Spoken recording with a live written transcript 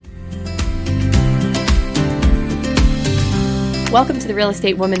Welcome to the Real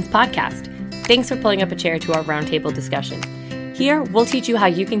Estate Women's Podcast. Thanks for pulling up a chair to our roundtable discussion. Here, we'll teach you how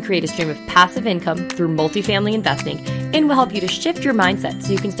you can create a stream of passive income through multifamily investing, and we'll help you to shift your mindset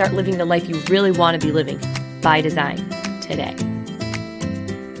so you can start living the life you really want to be living by design today.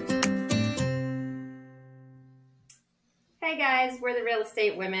 Hey guys, we're the Real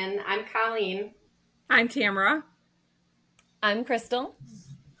Estate Women. I'm Colleen. I'm Tamara. I'm Crystal.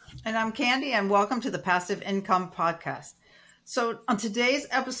 And I'm Candy, and welcome to the Passive Income Podcast. So on today's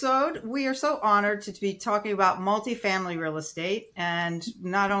episode, we are so honored to be talking about multifamily real estate. And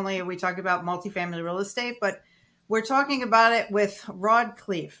not only are we talking about multifamily real estate, but we're talking about it with Rod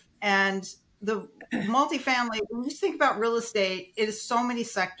Khleif. And the multifamily, when you think about real estate, it is so many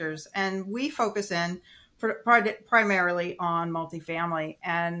sectors, and we focus in primarily on multifamily.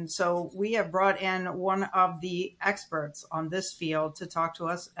 And so we have brought in one of the experts on this field to talk to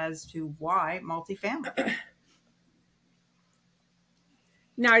us as to why multifamily.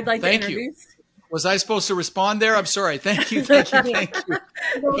 Now I'd like to introduce. You. Was I supposed to respond there? I'm sorry. Thank you. Thank you.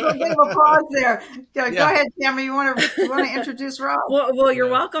 There was a bit of a pause there. Go ahead, Tammy. You want to introduce Rod? Well, you're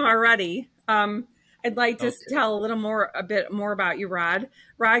welcome already. I'd like to tell a bit more about you, Rod.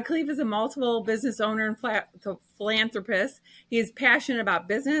 Rod Khleif is a multiple business owner and philanthropist. He is passionate about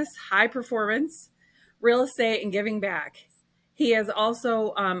business, high performance, real estate, and giving back. He has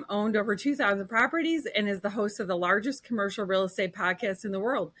also owned over 2,000 properties and is the host of the largest commercial real estate podcast in the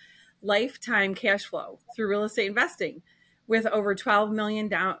world, Lifetime Cash Flow, through real estate investing, with over 12 million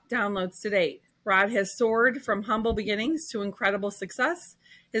downloads to date. Rod has soared from humble beginnings to incredible success.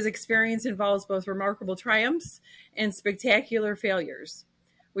 His experience involves both remarkable triumphs and spectacular failures,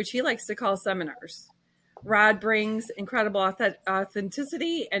 which he likes to call seminars. Rod brings incredible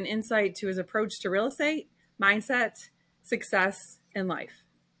authenticity and insight to his approach to real estate, mindset, success, and life.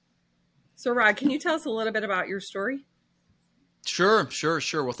 So, Rod, can you tell us a little bit about your story? Sure.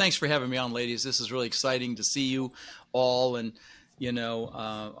 Well, thanks for having me on, ladies. This is really exciting to see you all, and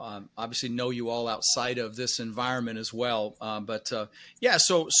obviously know you all outside of this environment as well.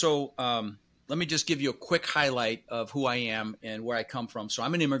 So let me just give you a quick highlight of who I am and where I come from. So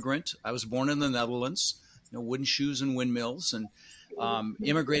I'm an immigrant. I was born in the Netherlands, wooden shoes and windmills, and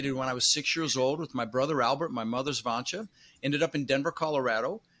immigrated when I was 6 years old with my brother Albert, my mother's Vancha. Ended up in Denver,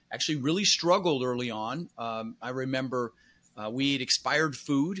 Colorado. Actually really struggled early on. I remember we ate expired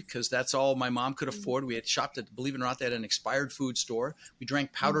food because that's all my mom could afford. We had shopped at, believe it or not, they had an expired food store. We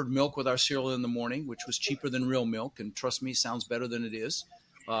drank powdered milk with our cereal in the morning, which was cheaper than real milk. And trust me, sounds better than it is.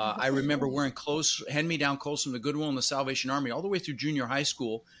 I remember wearing hand-me-down clothes from the Goodwill and the Salvation Army all the way through junior high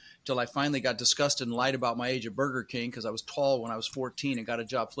school till I finally got disgusted and lied about my age at Burger King because I was tall when I was 14 and got a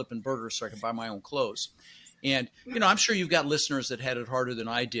job flipping burgers so I could buy my own clothes. And, I'm sure you've got listeners that had it harder than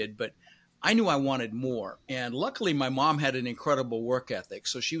I did, but I knew I wanted more. And luckily, my mom had an incredible work ethic.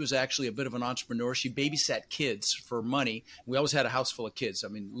 So she was actually a bit of an entrepreneur. She babysat kids for money. We always had a house full of kids. I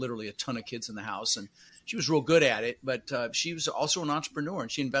mean, literally a ton of kids in the house. And she was real good at it, but she was also an entrepreneur,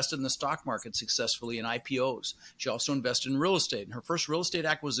 and she invested in the stock market successfully in IPOs. She also invested in real estate. And her first real estate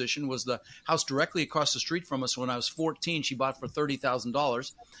acquisition was the house directly across the street from us. When I was 14, she bought for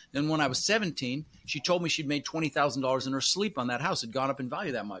 $30,000. Then when I was 17, she told me she'd made $20,000 in her sleep on that house. It had gone up in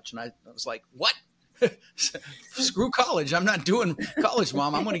value that much. And I was like, what? Screw college. I'm not doing college,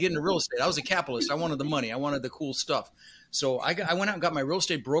 Mom. I'm going to get into real estate. I was a capitalist. I wanted the money. I wanted the cool stuff. So I went out and got my real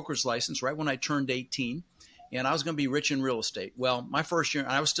estate broker's license right when I turned 18, and I was going to be rich in real estate. Well, my first year,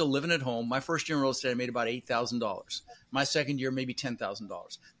 and I was still living at home. My first year in real estate, I made about $8,000. My second year, maybe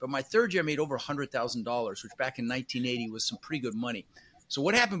 $10,000. But my third year, I made over $100,000, which back in 1980 was some pretty good money. So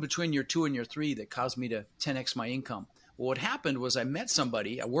what happened between year 2 and year 3 that caused me to 10x my income? Well, what happened was I met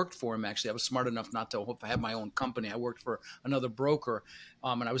somebody. I worked for him, actually. I was smart enough not to have my own company. I worked for another broker,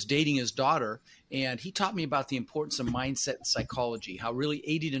 and I was dating his daughter. And he taught me about the importance of mindset and psychology, how really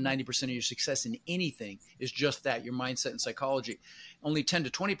 80 to 90% of your success in anything is just that, your mindset and psychology. Only 10 to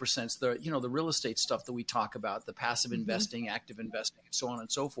 20% is the real estate stuff that we talk about, the passive investing, active investing, and so on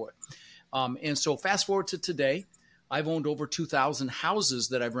and so forth. And so fast forward to today, I've owned over 2,000 houses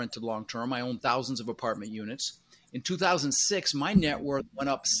that I've rented long-term. I own thousands of apartment units. In 2006, my net worth went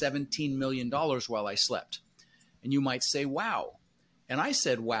up $17 million while I slept. And you might say, wow. And I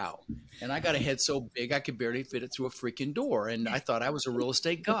said, wow. And I got a head so big I could barely fit it through a freaking door. And I thought I was a real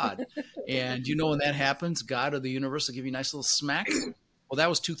estate god. And when that happens, God or the universe will give you a nice little smack. Well, that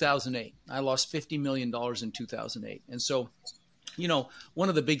was 2008. I lost $50 million in 2008. And so one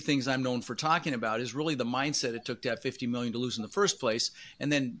of the big things I'm known for talking about is really the mindset it took to have 50 million to lose in the first place. And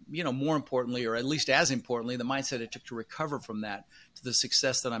then, more importantly, or at least as importantly, the mindset it took to recover from that to the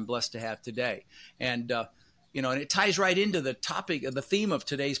success that I'm blessed to have today. And and it ties right into the topic of the theme of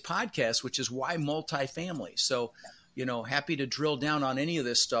today's podcast, which is why multifamily. So, happy to drill down on any of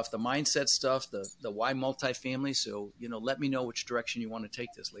this stuff, the mindset stuff, the why multifamily. So, let me know which direction you want to take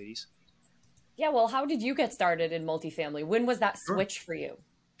this, ladies. Yeah. Well, how did you get started in multifamily? When was that switch for you?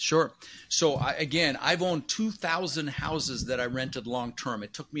 Sure. So I've owned 2,000 houses that I rented long term.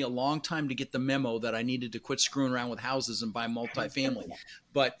 It took me a long time to get the memo that I needed to quit screwing around with houses and buy multifamily.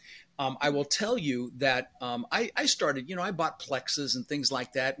 But I will tell you that I started, I bought plexes and things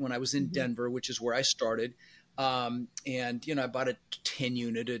like that when I was in Denver, which is where I started. And, I bought a 10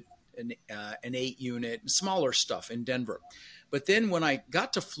 unit, an 8 unit, smaller stuff in Denver. But then when I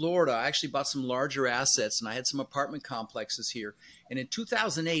got to Florida, I actually bought some larger assets, and I had some apartment complexes here. And in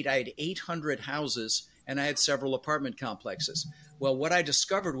 2008, I had 800 houses, and I had several apartment complexes. Well, what I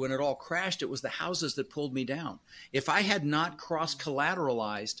discovered when it all crashed, it was the houses that pulled me down. If I had not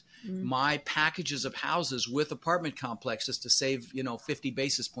cross-collateralized my packages of houses with apartment complexes to save, 50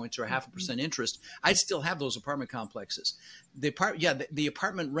 basis points or 0.5% interest, I'd still have those apartment complexes. The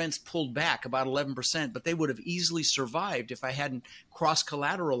apartment rents pulled back about 11%, but they would have easily survived if I hadn't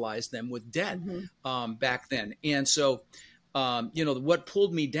cross-collateralized them with debt back then. And so, what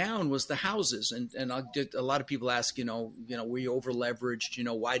pulled me down was the houses. And a lot of people ask, were you over leveraged?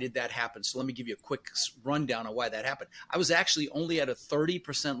 Why did that happen? So let me give you a quick rundown on why that happened. I was actually only at a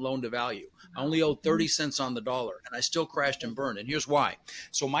 30% loan to value. I only owed 30 cents on the dollar, and I still crashed and burned. And here's why.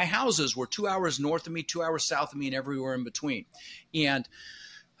 So my houses were 2 hours north of me, 2 hours south of me, and everywhere in between. And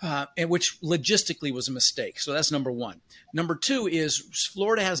which logistically was a mistake. So that's number one. Number two is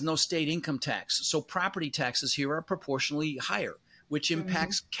Florida has no state income tax. So property taxes here are proportionally higher, which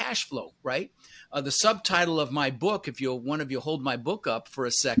impacts cash flow, right? The subtitle of my book, if one of you hold my book up for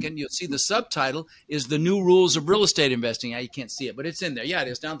a second, you'll see the subtitle is The New Rules of Real Estate Investing. You can't see it, but it's in there. Yeah, it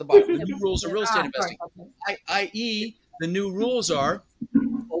is down at the bottom. The New Rules of Real Estate Investing, i.e. the new rules are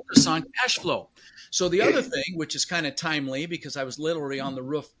focus on cash flow. So the other thing, which is kind of timely because I was literally on the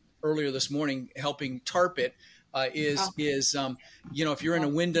roof earlier this morning helping tarp it, is if you're in a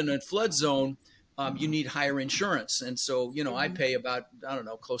wind and a flood zone, you need higher insurance. And so, I pay about,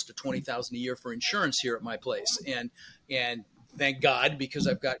 close to $20,000 a year for insurance here at my place. And thank God, because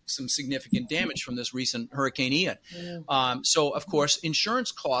I've got some significant damage from this recent Hurricane Ian. So of course,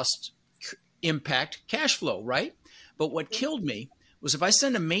 insurance costs impact cash flow, right? But what killed me was if I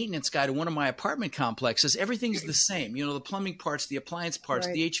send a maintenance guy to one of my apartment complexes, everything's the same. The plumbing parts, the appliance parts,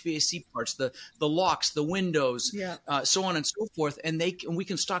 the HVAC parts, the locks, the windows, so on and so forth. And we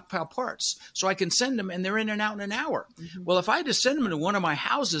can stockpile parts. So I can send them and they're in and out in an hour. Well, if I just send them to one of my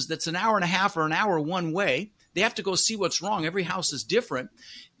houses that's an hour and a half or an hour one way, they have to go see what's wrong. Every house is different.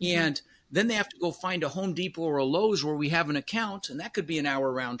 And then they have to go find a Home Depot or a Lowe's where we have an account. And that could be an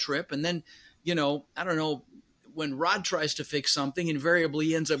hour round trip. And then, I don't know, when Rod tries to fix something, invariably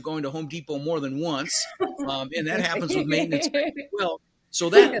he ends up going to Home Depot more than once, and that happens with maintenance. Well, so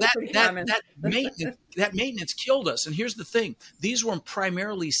that maintenance killed us. And here's the thing: these were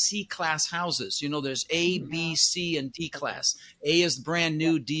primarily C-class houses. There's A, B, C, and D class. A is brand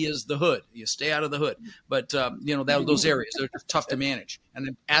new, D is the hood. You stay out of the hood, but those areas they're just tough to manage.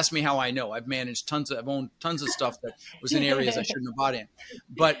 And ask me how I know. I've owned tons of stuff that was in areas I shouldn't have bought in,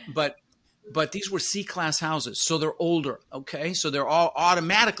 but these were C-class houses, so they're older, okay? So they're all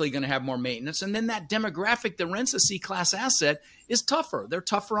automatically going to have more maintenance. And then that demographic that rents a C-class asset is tougher. They're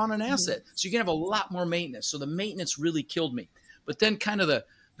tougher on an asset. So you can have a lot more maintenance. So the maintenance really killed me. But then kind of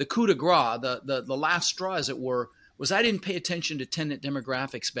the coup de grace, the last straw, as it were, was I didn't pay attention to tenant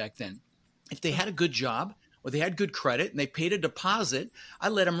demographics back then. If they had a good job, or they had good credit and they paid a deposit, I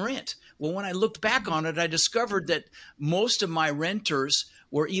let them rent. Well, when I looked back on it, I discovered that most of my renters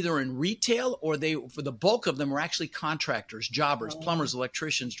were either in retail or for the bulk of them were actually contractors, jobbers, plumbers,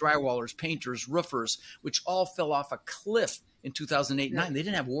 electricians, drywallers, painters, roofers, which all fell off a cliff in 2008 and 2009. They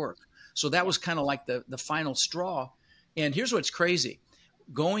didn't have work. So that was kind of like the final straw. And here's what's crazy.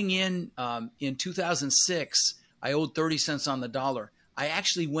 Going in 2006, I owed 30 cents on the dollar. I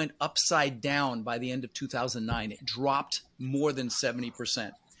actually went upside down by the end of 2009. It dropped more than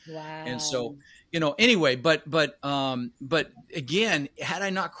 70%. Wow. And so, anyway, but again, had I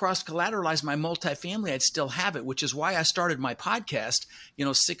not cross collateralized my multifamily, I'd still have it, which is why I started my podcast,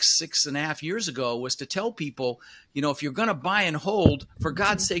 6.5 years ago, was to tell people, if you're going to buy and hold, for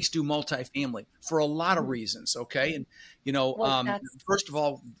God's sakes, do multifamily for a lot of reasons. Okay. And, first of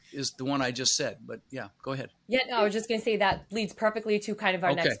all is the one I just said, but yeah, go ahead. Yeah, no, I was just going to say that leads perfectly to kind of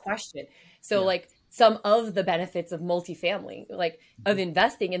our next question. So some of the benefits of multifamily, of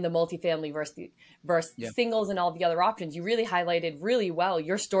investing in the multifamily versus singles and all the other options, you really highlighted really well.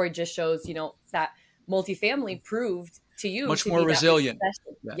 Your story just shows, that multifamily proved to you much to more be that resilient.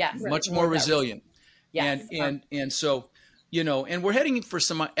 recession. Yes, Much more resilient. Yes. And so, and we're heading for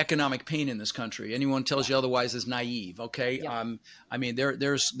some economic pain in this country. Anyone tells you otherwise is naive. Okay. Yeah. I mean,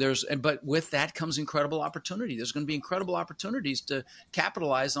 but with that comes incredible opportunity. There's going to be incredible opportunities to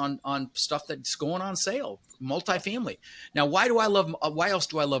capitalize on stuff that's going on sale. Multifamily. Now, why else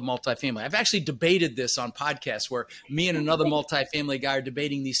do I love multifamily? I've actually debated this on podcasts where me and another multifamily guy are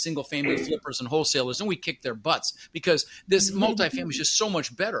debating these single family flippers and wholesalers, and we kick their butts because this multifamily is just so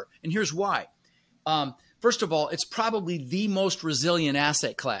much better. And here's why. First of all, it's probably the most resilient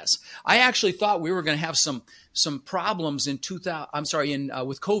asset class. I actually thought we were going to have some problems with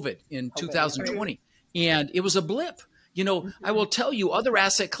COVID in 2020, and it was a blip. I will tell you, other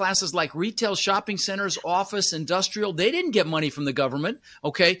asset classes like retail, shopping centers, office, industrial, they didn't get money from the government.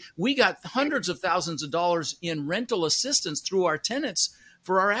 Okay, we got hundreds of thousands of dollars in rental assistance through our tenants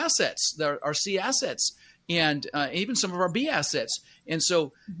for our assets, our C assets, and even some of our B assets. And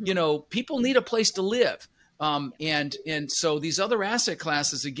so, people need a place to live. And so these other asset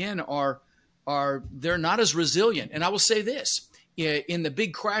classes, again, they're not as resilient. And I will say this, in the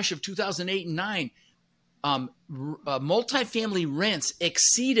big crash of 2008 and 9, multifamily rents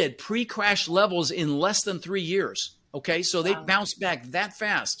exceeded pre-crash levels in less than 3 years. Okay. So they bounced back that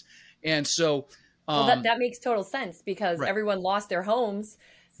fast. And so, that makes total sense because right. everyone lost their homes.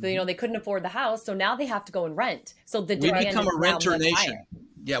 So, they couldn't afford the house. So now they have to go and rent. So the we become a renter nation.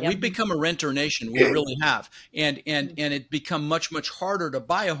 Yeah, yep. We've become a renter nation. We really have. And it become much, much harder to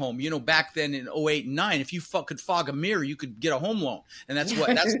buy a home. Back then in 08 and 9, if you could fog a mirror, you could get a home loan. And that's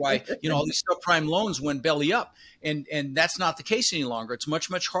why, all these subprime loans went belly up. And that's not the case any longer. It's much,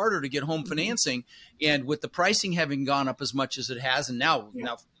 much harder to get home financing. And with the pricing having gone up as much as it has, and now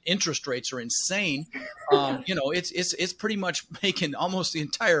interest rates are insane. It's pretty much making almost the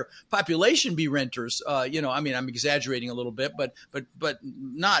entire population be renters. I'm exaggerating a little bit, but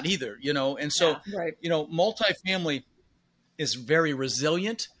not either, And so, right. Multifamily is very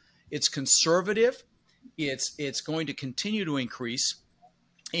resilient. It's conservative. It's going to continue to increase.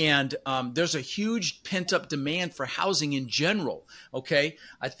 And there's a huge pent up demand for housing in general. Okay.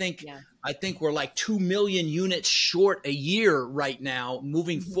 I think we're like 2 million units short a year right now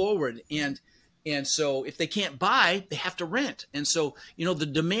moving forward. And so if they can't buy, they have to rent. And so, the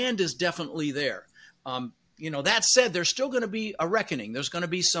demand is definitely there. That said, there's still going to be a reckoning. There's going to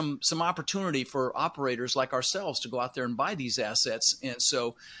be some opportunity for operators like ourselves to go out there and buy these assets. And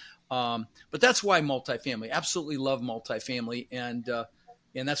so, but that's why multifamily, absolutely love multifamily.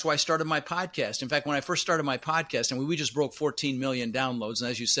 And that's why I started my podcast. In fact, when I first started my podcast, and we just broke 14 million downloads. And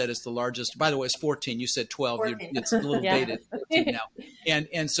as you said, it's the largest. By the way, it's 14. You said 12. 14. It's a little dated 14 now.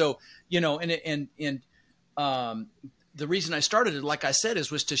 And so, the reason I started it, like I said,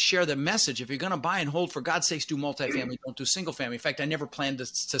 was to share the message. If you're going to buy and hold, for God's sakes, do multifamily, don't do single family. In fact, I never planned to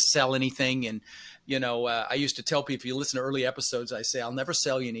sell anything. And, I used to tell people, if you listen to early episodes, I say, I'll never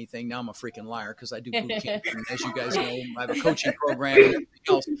sell you anything. Now I'm a freaking liar because I do boot camp. And as you guys know, I have a coaching program and everything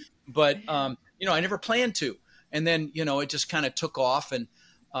else. But, I never planned to. And then, it just kind of took off and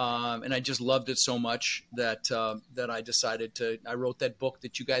I just loved it so much that I decided I wrote that book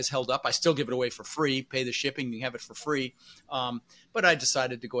that you guys held up. I still give it away for free, pay the shipping, you have it for free. But I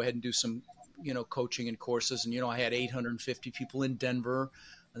decided to go ahead and do some, coaching and courses. And, I had 850 people in Denver.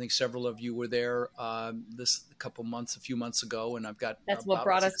 I think several of you were there a few months ago. And I've got, that's what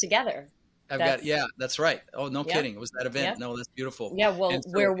brought us together. That's right. Oh, no kidding. It was that event. No, that's beautiful. Yeah. Well,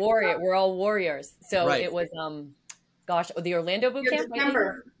 we're all warriors. So right. It was, the Orlando boot camp?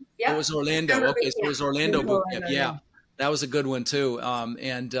 September. Yeah. It was Orlando. Okay, so it was Orlando boot camp. Yeah, that was a good one too.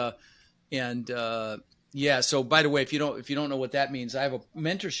 So by the way, if you don't know what that means, I have a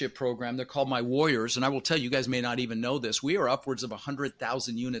mentorship program. They're called My Warriors, and I will tell you, you guys may not even know this. We are upwards of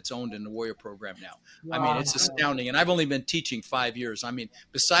 100,000 units owned in the Warrior program now. Wow. I mean, it's astounding, and I've only been teaching 5 years. I mean,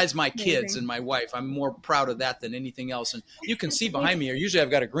 besides my kids and my wife, I'm more proud of that than anything else. And you can see behind me here. Usually,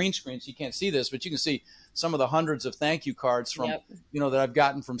 I've got a green screen, so you can't see this, but you can see some of the hundreds of thank you cards from, that I've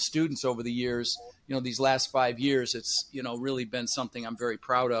gotten from students over the years, these last 5 years. It's, really been something I'm very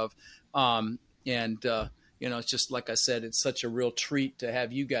proud of. It's just, like I said, it's such a real treat to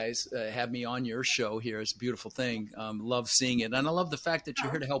have you guys have me on your show here. It's a beautiful thing. Love seeing it. And I love the fact that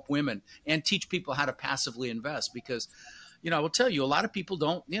you're here to help women and teach people how to passively invest because, I will tell you, a lot of people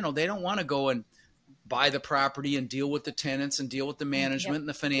don't, they don't want to go and buy the property and deal with the tenants and deal with the management and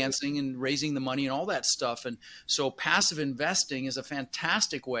the financing and raising the money and all that stuff. And so passive investing is a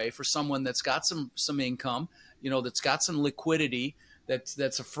fantastic way for someone that's got some income, that's got some liquidity,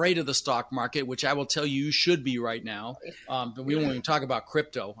 that's afraid of the stock market, which I will tell you should be right now. But we won't even talk about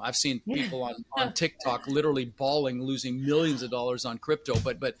crypto. I've seen people on TikTok literally bawling, losing millions of dollars on crypto.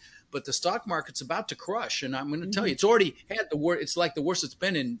 But the stock market's about to crush, and I'm going to tell you, it's already had the worst. It's like the worst it's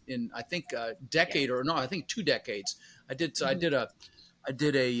been in I think a decade or no, I think 2 decades. I did a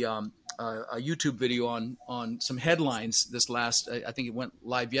YouTube video on some headlines this last. I think it went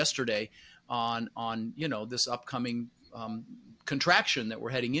live yesterday on this upcoming contraction that we're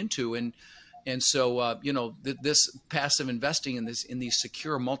heading into, and so this passive investing in these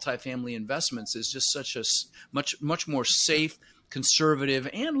secure multifamily investments is just such a much more safe, conservative,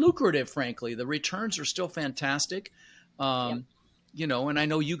 and lucrative. Frankly, the returns are still fantastic. And I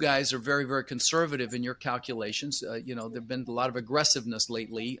know you guys are very, very conservative in your calculations. There've been a lot of aggressiveness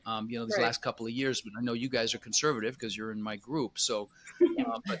lately, these last couple of years, but I know you guys are conservative because you're in my group. So,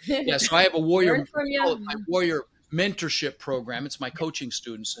 so I have a warrior mentorship program. It's my coaching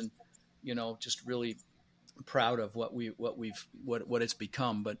students, and, just really proud of what it's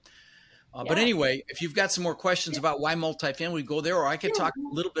become. But anyway, if you've got some more questions about why multifamily, go there, or I could talk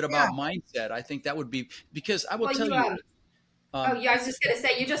a little bit about mindset. I think that would be, because I will tell you. I was just going to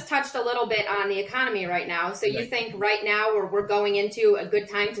say, you just touched a little bit on the economy right now. So you think right now we're going into a good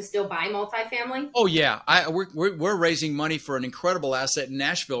time to still buy multifamily? Oh yeah, we're raising money for an incredible asset in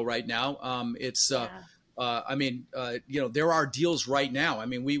Nashville right now. There are deals right now. I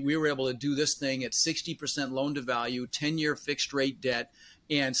mean, we were able to do this thing at 60% loan to value, 10-year fixed rate debt,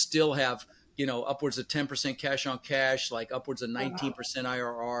 and still have upwards of 10% cash on cash, like upwards of 19%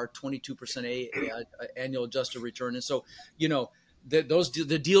 IRR, 22% annual adjusted return. And so,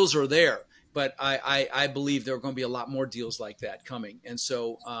 the deals are there, but I believe there are going to be a lot more deals like that coming. And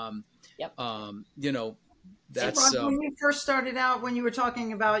so, that's Rod, when you first started out, when you were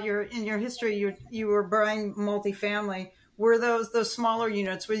talking about in your history, you were buying multifamily. Were those smaller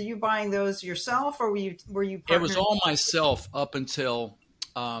units? Were you buying those yourself, or were you? It was all myself up until.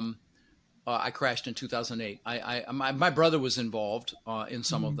 I crashed in 2008. My brother was involved in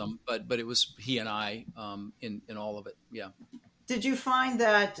some of them, but it was he and I in all of it. Yeah. Did you find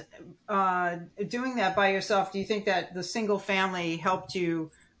that doing that by yourself? Do you think that the single family helped you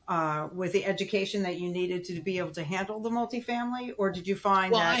with the education that you needed to be able to handle the multifamily, or did you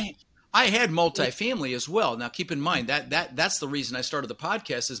find that? I had multifamily as well. Now, keep in mind that's the reason I started the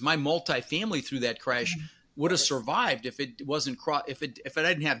podcast. Is my multifamily through that crash would have survived if it wasn't if I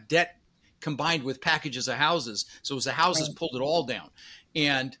didn't have debt combined with packages of houses. So it was the houses pulled it all down.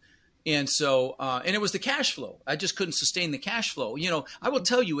 And so it was the cash flow. I just couldn't sustain the cash flow. I will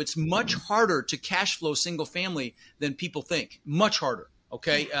tell you, it's much harder to cash flow single family than people think. Much harder.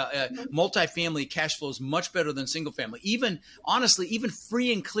 Okay. Multifamily cash flow is much better than single family. Even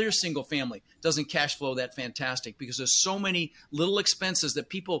free and clear single family doesn't cash flow that fantastic, because there's so many little expenses that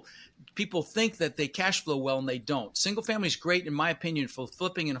people think that they cash flow well, and they don't. Single family is great, in my opinion, for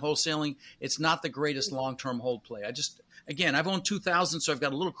flipping and wholesaling. It's not the greatest long-term hold play. I've owned 2,000, so I've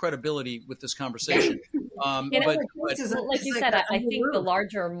got a little credibility with this conversation. Like you said, I think the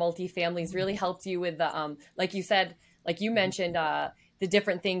larger multifamilies really helped you with the, like you said, like you mentioned, the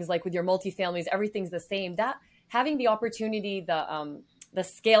different things, like with your multifamilies, everything's the same. That having the opportunity, the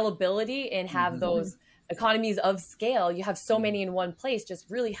scalability, and have those economies of scale, you have so many in one place, just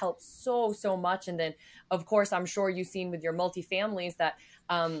really helps so much. And then, of course, I'm sure you've seen with your multifamilies that,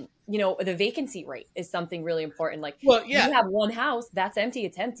 the vacancy rate is something really important. Like, if you have one house that's empty,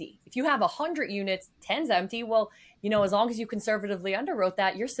 it's empty. If you have 100 units, 10's empty. Well, as long as you conservatively underwrote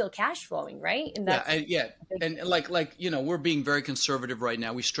that, you're still cash flowing, right? And that's And we're being very conservative right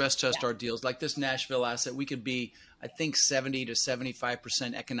now. We stress test our deals. Like this Nashville asset, we could be, I think, 70 to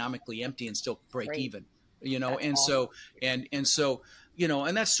 75% economically empty and still break even. And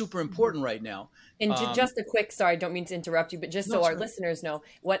that's super important right now. And just a quick, sorry, I don't mean to interrupt you, but just so our listeners know,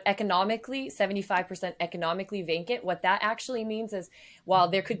 what 75% economically vacant, what that actually means is, while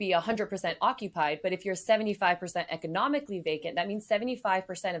there could be 100% occupied, but if you're 75% economically vacant, that means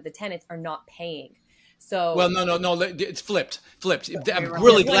 75% of the tenants are not paying. So, no, it's flipped. I'm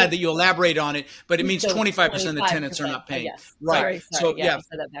really glad that you elaborate on it, but it means 25% of the tenants are not paying. Yes. Right. Sorry. You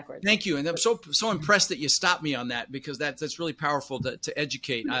said that backwards. Thank you. And I'm so impressed that you stopped me on that, because that's really powerful to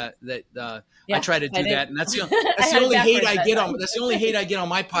educate. I try to do that, and that's the only hate I get on. That's the only hate I get on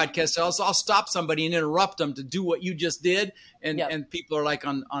my podcast. So I'll stop somebody and interrupt them to do what you just did, and people are like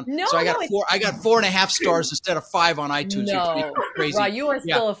on. No, so I got 4.5 stars instead of 5 on iTunes. No, crazy. Rod, you are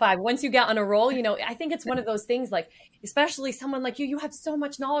still a 5. Once you get on a roll, I think think it's one of those things, like, especially someone like you have so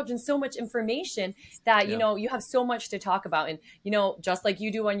much knowledge and so much information that, you know, you have so much to talk about. And, you know, just like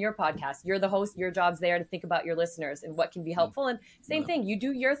you do on your podcast, you're the host, your job's there to think about your listeners and what can be helpful. And same thing, you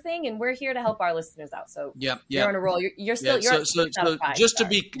do your thing and we're here to help our listeners out. So you're on a roll. You're still, so just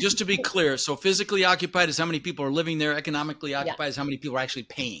to be clear, so physically occupied is how many people are living there. Economically occupied is how many people are actually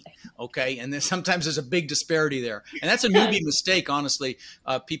paying. Okay. And then sometimes there's a big disparity there. And that's a newbie mistake. Honestly,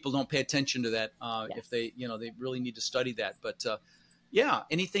 people don't pay attention to that. If they, you know, they really need to study that. But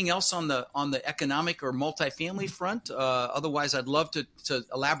anything else on the economic or multifamily front? Otherwise, I'd love to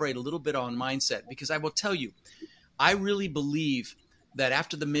elaborate a little bit on mindset, because I will tell you, I really believe that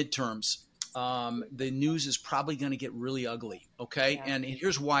after the midterms, the news is probably going to get really ugly. Okay. And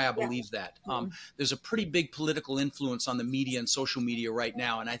here's why I believe that. There's a pretty big political influence on the media and social media right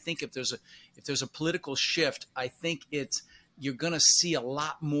now. And I think if there's a political shift, I think you're going to see a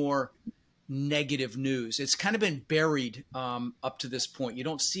lot more negative news. It's kind of been buried up to this point. You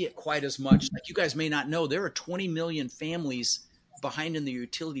don't see it quite as much. Like, you guys may not know, there are 20 million families behind in the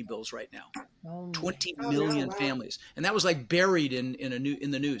utility bills right now. 20 million families. And that was like buried in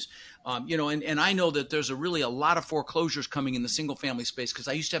the news. You know, and I know that there's a lot of foreclosures coming in the single family space, because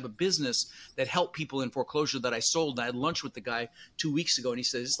I used to have a business that helped people in foreclosure that I sold. And I had lunch with the guy 2 weeks ago, and he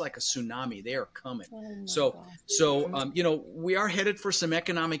said, it's like a tsunami. They are coming. You know, we are headed for some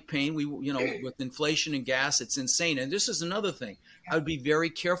economic pain. With inflation and gas, it's insane. And this is another thing. I would be very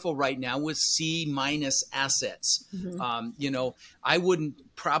careful right now with C- assets. You know, I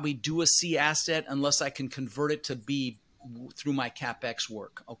wouldn't probably do a C asset unless I can convert it to B through my CapEx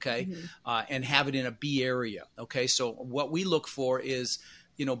work. Okay. And have it in a B area. Okay. So what we look for is,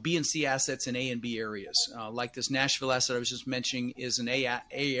 you know, B and C assets in A and B areas. Like this Nashville asset I was just mentioning is an A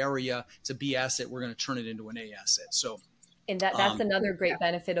area. It's a B asset. We're going to turn it into an A asset. So, and that's another great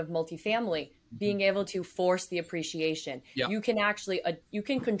benefit of multifamily, being able to force the appreciation. You can actually, you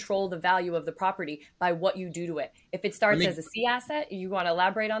can control the value of the property by what you do to it. If it starts as a C asset, you want to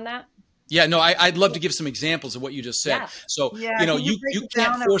elaborate on that? Yeah, no, I'd love to give some examples of what you just said. So, you know, you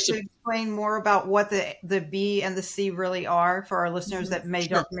can't force it. Explain more about what the B and the C really are for our listeners that may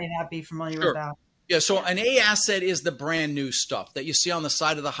not be familiar with that. Yeah, so an A asset is the brand new stuff that you see on the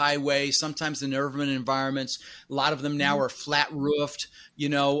side of the highway, sometimes in urban environments. A lot of them now are flat roofed, you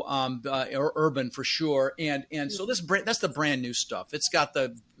know, or urban for sure. And so that's the brand new stuff. It's got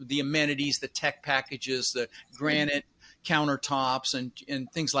the amenities, the tech packages, the granite countertops and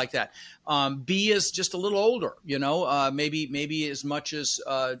things like that. B is just a little older, you know, maybe as much as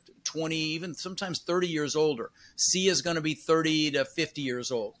 20, even sometimes 30 years older. C is going to be 30 to 50 years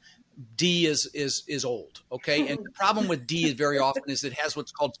old. D is old. Okay. And the problem with D is very often is it has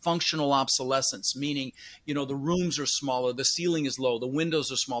what's called functional obsolescence, meaning, you know, the rooms are smaller, the ceiling is low, the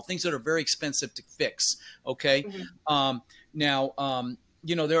windows are small, things that are very expensive to fix. Okay.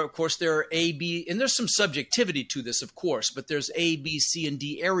 You know, there are A, B, and there's some subjectivity to this, of course, but there's A, B, C, and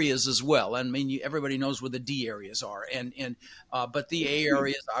D areas as well. I mean, everybody knows where the D areas are, but the A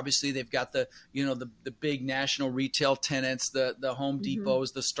areas, obviously, they've got the big national retail tenants, the Home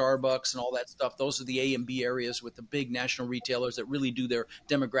Depots, the Starbucks, and all that stuff. Those are the A and B areas with the big national retailers that really do their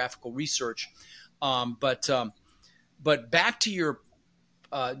demographical research. But back to your.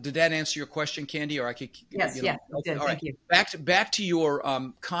 Did that answer your question, Candy? Or I could. Yes, it did. All Thank you. Back to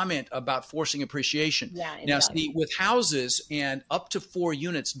your comment about forcing appreciation. Yeah. Now, see, with houses and up to 4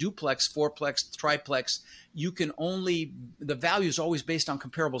 units, duplex, fourplex, triplex, the value is always based on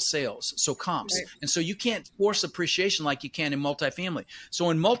comparable sales, so comps. Right. And so you can't force appreciation like you can in multifamily. So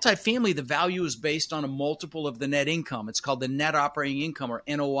in multifamily, the value is based on a multiple of the net income. It's called the net operating income, or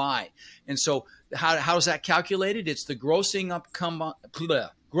NOI. And so how is that calculated? It's the gross income on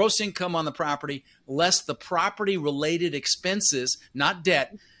the property less the property related expenses, not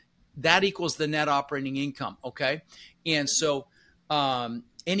debt. That equals the net operating income. Okay. And so,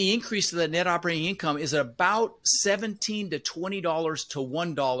 any increase to the net operating income is about $17 to $20 to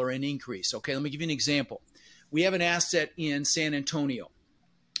 $1 in increase. Okay, let me give you an example. We have an asset in San Antonio,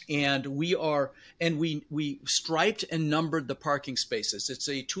 and we striped and numbered the parking spaces. It's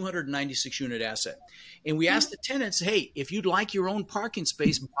a 296 unit asset, and we asked the tenants, "Hey, if you'd like your own parking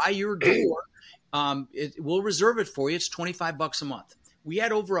space by your door, we'll reserve it for you. It's $25 a month." We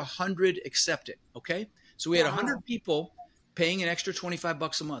had over 100 accept it. Okay, so we had 100 people paying an extra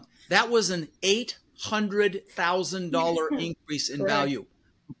 $25 a month. That was an $800,000 increase in value.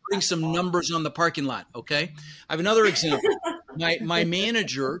 Putting some numbers on the parking lot. Okay. I have another example. My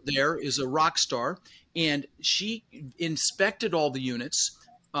manager there is a rock star, and she inspected all the units,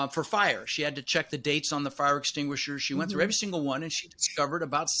 for fire. She had to check the dates on the fire extinguishers. She went through every single one, and she discovered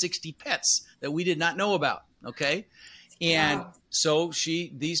about 60 pets that we did not know about. Okay. And so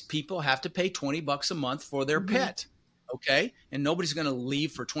these people have to pay $20 a month for their pet. Okay. And nobody's going to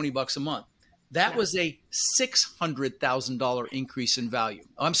leave for $20 a month. That was a $600,000 increase in value.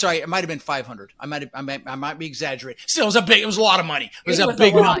 Oh, I'm sorry, it might have been 500. I might be exaggerating. Still, it was a lot of money. It was a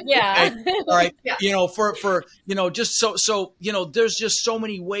big number. Yeah. Okay? All right. Yeah. For just so there's just so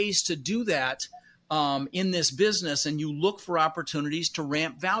many ways to do that in this business, and you look for opportunities to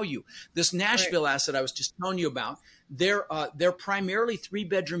ramp value. This Nashville asset I was just telling you about, they're primarily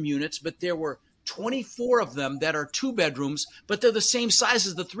 3-bedroom units, but there were 24 of them that are 2 bedrooms, but they're the same size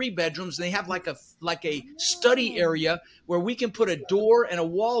as the 3 bedrooms. They have like a study area where we can put a door and a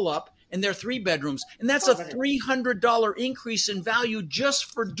wall up, and they're 3 bedrooms. And that's a $300 increase in value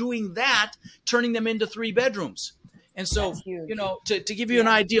just for doing that, turning them into 3 bedrooms. And so, to give you an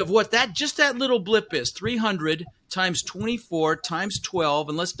idea of what that little blip is, 300 times 24 times 12,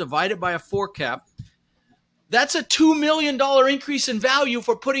 and let's divide it by a 4 cap. That's a $2 million increase in value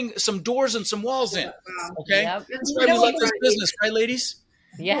for putting some doors and some walls in. Okay. Yep. That's why we love this business, right, ladies?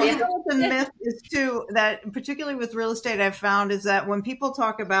 Yeah. Well, you know what the myth is too, that particularly with real estate, I've found is that when people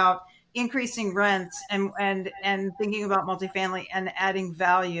talk about increasing rents and thinking about multifamily and adding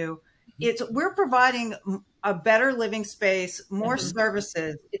value, we're providing a better living space, more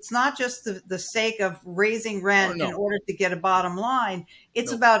services. It's not just the sake of raising rent in order to get a bottom line.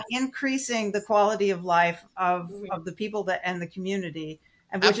 It's about increasing the quality of life of the people and the community.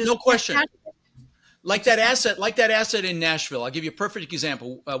 And which is no question. Like that asset in Nashville. I'll give you a perfect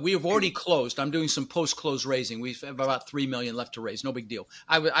example. We have already closed. I'm doing some post-close raising. We have about $3 million left to raise. No big deal.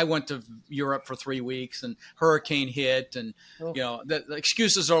 I went to Europe for 3 weeks, and hurricane hit, and the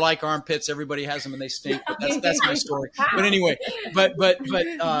excuses are like armpits. Everybody has them and they stink. But that's my story. But anyway, but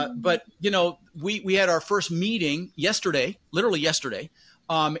we had our first meeting literally yesterday,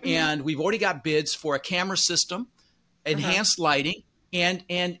 and we've already got bids for a camera system, enhanced lighting, and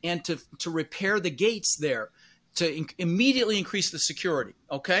to repair the gates there, to immediately increase the security.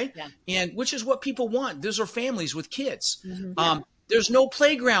 Okay. Yeah. And which is what people want. Those are families with kids. There's no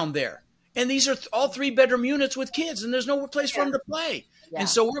playground there. And ththese are all 3-bedroom units with kids, and there's no place for them to play. Yeah. And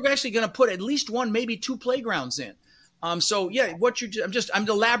so we're actually going to put at least 1, maybe 2 playgrounds in. I'm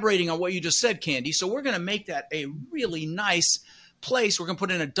elaborating on what you just said, Candy. So we're going to make that a really nice place. We're going to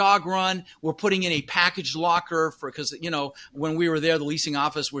put in a dog run. We're putting in a package locker because when we were there, the leasing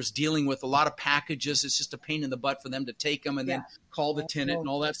office was dealing with a lot of packages. It's just a pain in the butt for them to take them and then call the tenant and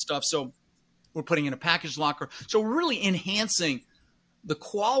all that stuff. So we're putting in a package locker. So we're really enhancing the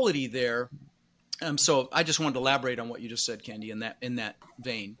quality there. So I just wanted to elaborate on what you just said, Candy, in that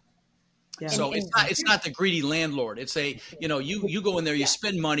vein. Yeah. So it's not the greedy landlord. It's you go in there, you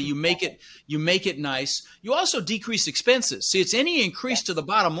spend money, you make it nice. You also decrease expenses. See, it's any increase to the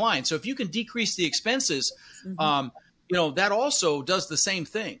bottom line. So if you can decrease the expenses, that also does the same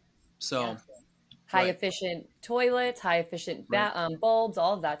thing. So high efficient toilets, high efficient bulbs,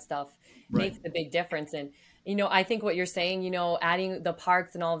 all of that stuff makes the big difference. And I think what you're saying, adding the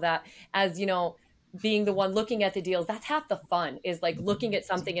parks and all of that, as being the one looking at the deals, that's half the fun, is like looking at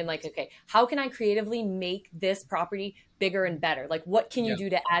something and like, okay, how can I creatively make this property bigger and better? Like, what can you do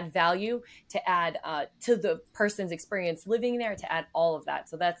to add value, to add to the person's experience living there, to add all of that?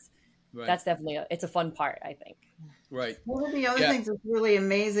 So that's definitely it's a fun part, I think. Right. One of the other things that's really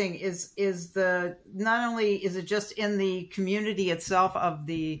amazing is not only is it just in the community itself of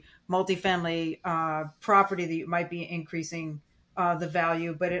the multifamily property that you might be increasing the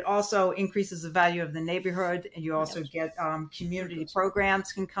value, but it also increases the value of the neighborhood, and you also get community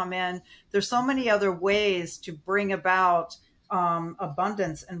programs can come in. There's so many other ways to bring about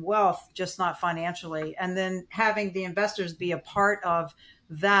abundance and wealth, just not financially. And then having the investors be a part of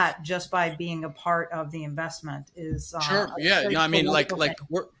that just by being a part of the investment is sure. Yeah. I mean, like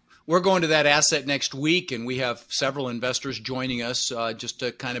we're going to that asset next week, and we have several investors joining us just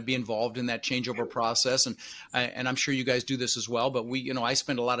to kind of be involved in that changeover process. And I'm sure you guys do this as well. But I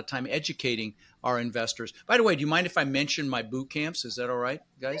spend a lot of time educating our investors. By the way, do you mind if I mention my boot camps? Is that all right,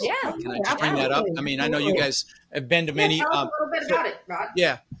 guys? Yeah. Can I just bring that up? I mean, I know you guys have been to many. Tell us a little bit about it, Rod.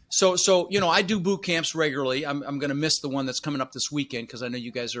 Yeah. So I do boot camps regularly. I'm going to miss the one that's coming up this weekend because I know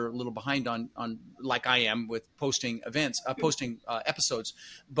you guys are a little behind on like I am with posting episodes.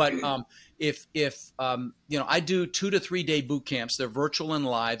 But if I do 2 to 3 day boot camps. They're virtual and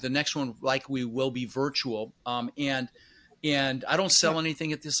live. The next one likely will be virtual. And I don't sell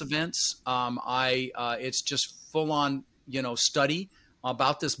anything at this events. It's just full on study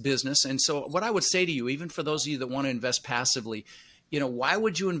about this business. And so what I would say to you, even for those of you that want to invest passively, why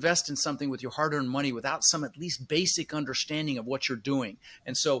would you invest in something with your hard-earned money without some at least basic understanding of what you're doing?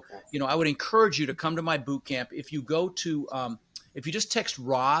 And so, I would encourage you to come to my boot camp. If you go to, if you just text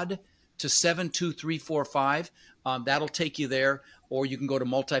Rod to 72345, that'll take you there. Or you can go to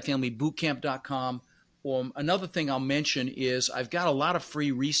multifamilybootcamp.com. Another thing I'll mention is I've got a lot of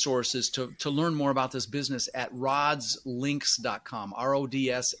free resources to learn more about this business at rodslinks.com,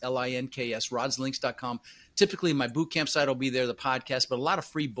 RODSLINKS, rodslinks.com. Typically, my bootcamp site will be there, the podcast, but a lot of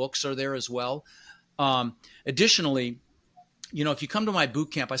free books are there as well. Additionally, if you come to my boot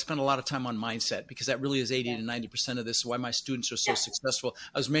camp, I spend a lot of time on mindset because that really is 80 to 90% of this, why my students are so successful.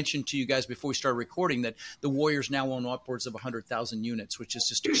 I was mentioning to you guys before we started recording that the Warriors now own upwards of 100,000 units, which is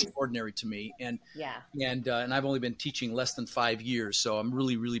just extraordinary to me. And I've only been teaching less than 5 years, so I'm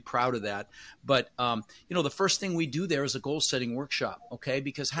really, really proud of that. But, the first thing we do there is a goal setting workshop, okay?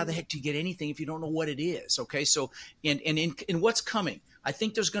 Because how the heck do you get anything if you don't know what it is, okay? So, and in what's coming, I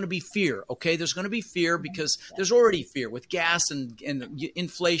think there's going to be fear, okay? There's going to be fear because there's already fear with gas and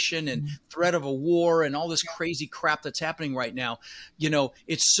inflation and threat of a war and all this crazy crap that's happening right now.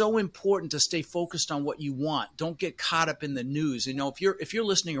 It's so important to stay focused on what you want. Don't get caught up in the news. If you're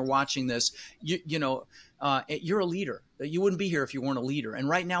listening or watching this, you're a leader. You wouldn't be here if you weren't a leader. And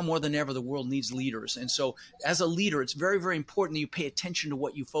right now, more than ever, the world needs leaders. And so as a leader, it's very, very important that you pay attention to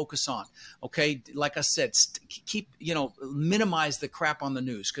what you focus on. Okay. Like I said, minimize the crap on the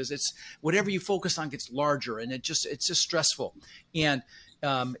news because it's whatever you focus on gets larger and it's just stressful. And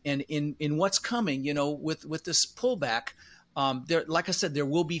in what's coming, with this pullback, like I said, there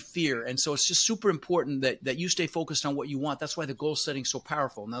will be fear. And so it's just super important that you stay focused on what you want. That's why the goal setting is so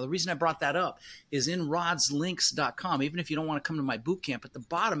powerful. Now, the reason I brought that up is in rodslinks.com. Even if you don't want to come to my boot camp, at the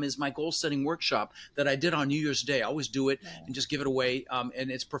bottom is my goal setting workshop that I did on New Year's Day. I always do it and just give it away. And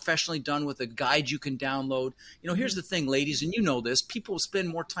it's professionally done with a guide you can download. Here's the thing, ladies, and you know this, people spend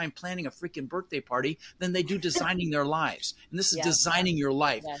more time planning a freaking birthday party than they do designing their lives. And this is designing your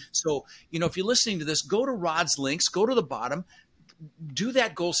life. Yeah. So, if you're listening to this, go to Rod's Links, go to the bottom, do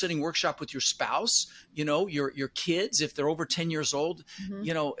that goal setting workshop with your spouse, your kids, if they're over 10 years old,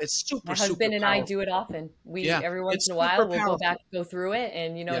 it's super, My husband and powerful. I do it often. Every once in a while, we'll go back, go through it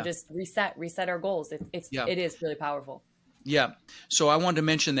and, just reset our goals. It is really powerful. Yeah. So I wanted to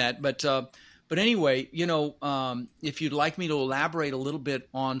mention that, but anyway, if you'd like me to elaborate a little bit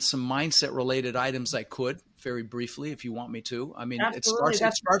on some mindset related items, I could very briefly, if you want me to. I mean, absolutely. It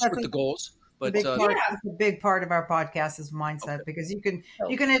starts with the goals. But a big part of our podcast is mindset because you can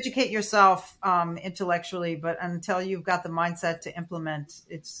educate yourself intellectually, but until you've got the mindset to implement,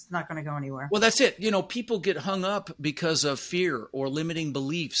 it's not going to go anywhere. Well, that's it. People get hung up because of fear or limiting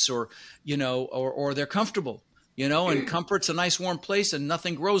beliefs or they're comfortable. And comfort's a nice warm place and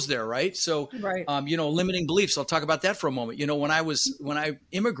nothing grows there. Right. So, limiting beliefs. I'll talk about that for a moment. When I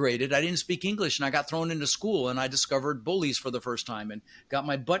immigrated, I didn't speak English and I got thrown into school and I discovered bullies for the first time and got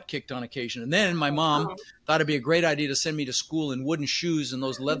my butt kicked on occasion. And then my mom thought it'd be a great idea to send me to school in wooden shoes and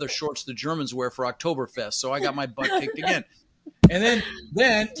those leather shorts the Germans wear for Oktoberfest. So I got my butt kicked again. And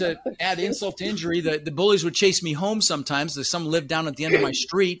then to add insult to injury, the bullies would chase me home sometimes. Some lived down at the end of my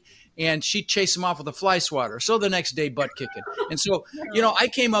street. And she'd chase him off with a fly swatter. So the next day, butt kicking. And so, I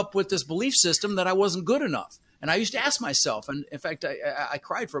came up with this belief system that I wasn't good enough. And I used to ask myself, and in fact, I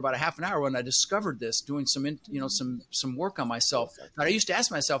cried for about a half an hour when I discovered this, doing some work on myself. That I used to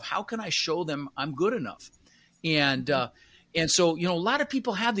ask myself, how can I show them I'm good enough? And so, a lot of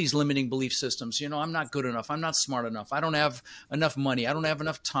people have these limiting belief systems. I'm not good enough. I'm not smart enough. I don't have enough money. I don't have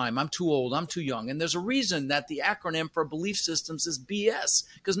enough time. I'm too old. I'm too young. And there's a reason that the acronym for belief systems is BS,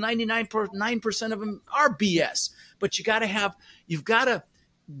 because 99% of them are BS. But you've got to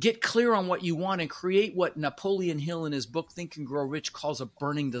get clear on what you want and create what Napoleon Hill in his book, Think and Grow Rich, calls a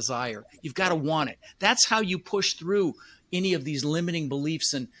burning desire. You've got to want it. That's how you push through any of these limiting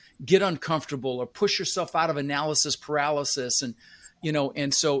beliefs and get uncomfortable or push yourself out of analysis paralysis. And,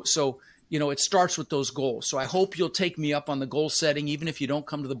 so it starts with those goals. So I hope you'll take me up on the goal setting, even if you don't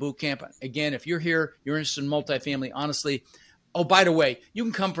come to the boot camp. Again, if you're here, you're interested in multifamily, honestly. Oh, by the way, you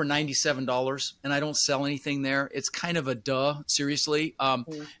can come for $97 and I don't sell anything there. It's kind of a duh, seriously. And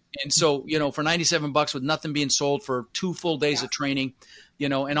so, for $97 with nothing being sold for 2 full days of training,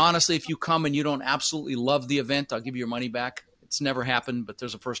 and honestly, if you come and you don't absolutely love the event, I'll give you your money back. It's never happened, but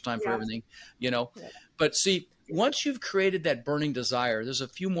there's a first time for everything, But see, once you've created that burning desire, there's a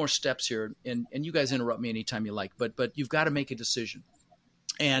few more steps here, and you guys interrupt me anytime you like, but you've got to make a decision.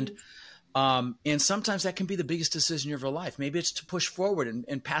 And sometimes that can be the biggest decision of your life. Maybe it's to push forward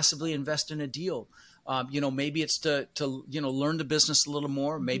and passively invest in a deal. Maybe it's to learn the business a little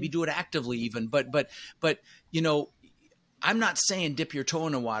more, maybe do it actively even, but I'm not saying dip your toe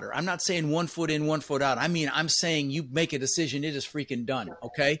in the water. I'm not saying 1 foot in, 1 foot out. I mean, I'm saying you make a decision. It is freaking done.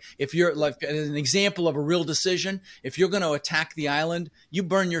 Okay. If you're like an example of a real decision, if you're going to attack the island, you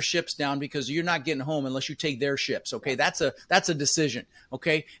burn your ships down because you're not getting home unless you take their ships. Okay. That's a decision.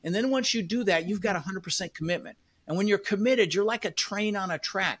 Okay. And then once you do that, you've got 100% commitment. And when you're committed, you're like a train on a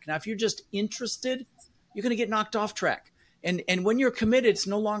track. Now, if you're just interested, you're going to get knocked off track. And when you're committed, it's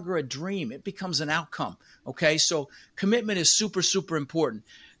no longer a dream. It becomes an outcome. Okay. So commitment is super, super important.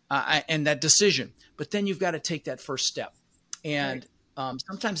 And that decision, but then you've got to take that first step. And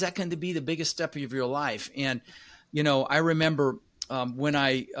sometimes that can be the biggest step of your life. And, I remember when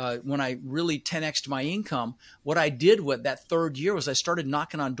I really 10x'd my income, what I did with that third year was I started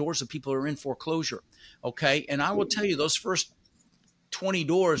knocking on doors of people who are in foreclosure. Okay. And I will tell you, those first 20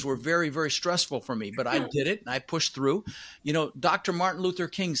 doors were very, very stressful for me, but I did it and I pushed through. Dr. Martin Luther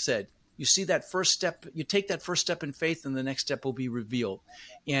King said, you see that first step, you take that first step in faith and the next step will be revealed.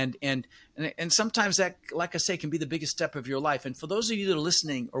 And sometimes that, like I say, can be the biggest step of your life. And for those of you that are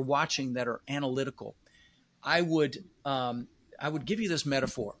listening or watching that are analytical, I would give you this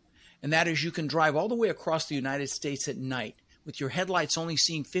metaphor. And that is, you can drive all the way across the United States at night with your headlights only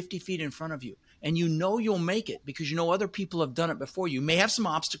seeing 50 feet in front of you. And you'll make it because other people have done it before you. You may have some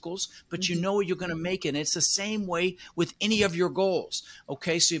obstacles, but you're going to make it. And it's the same way with any of your goals.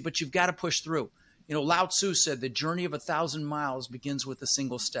 Okay. But you've got to push through. Lao Tzu said the journey of 1,000 miles begins with a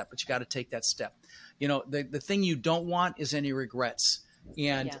single step, but you got to take that step. The thing you don't want is any regrets.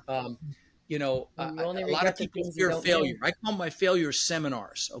 And, a lot of people fear failure. I call my failures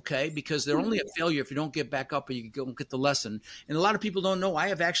seminars, okay? Because they're only a failure if you don't get back up or you don't get the lesson. And a lot of people don't know I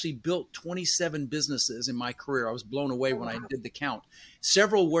have actually built 27 businesses in my career. I was blown away when I did the count.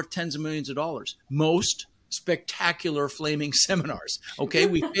 Several worth tens of millions of dollars. Most spectacular flaming seminars, okay?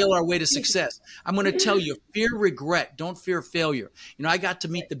 We fail our way to success. I'm going to tell you, fear regret, don't fear failure. I got to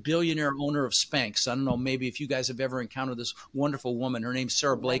meet the billionaire owner of Spanx. I don't know, maybe if you guys have ever encountered this wonderful woman. Her name's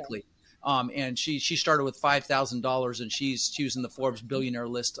Sarah Blakely. And she started with $5,000 and she was in the Forbes billionaire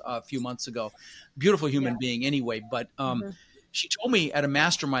list a few months ago. Beautiful human being anyway. But she told me at a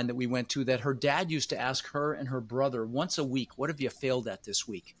mastermind that we went to that her dad used to ask her and her brother once a week, what have you failed at this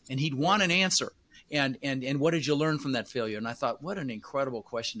week? And he'd want an answer. And what did you learn from that failure? And I thought, what an incredible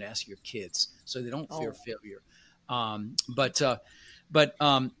question to ask your kids so they don't fear failure. But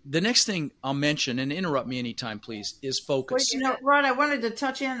the next thing I'll mention, and interrupt me anytime, please, is focus. Well, Rod, I wanted to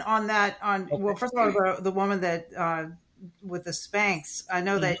touch in on that. Well, first of all, the woman that with the Spanx. I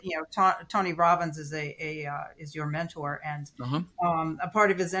know that Tony Robbins is your mentor and a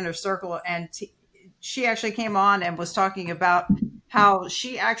part of his inner circle. And she actually came on and was talking about how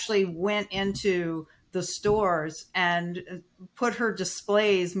she actually went into the stores and put her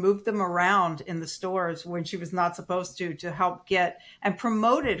displays, moved them around in the stores when she was not supposed to help get and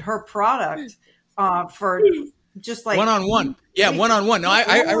promoted her product for just like one-on-one. Yeah, one-on-one. No,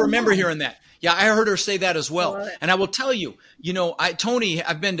 I remember hearing that. Yeah, I heard her say that as well. And I will tell you, Tony,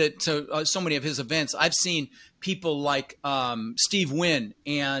 I've been to so many of his events. I've seen people like Steve Wynn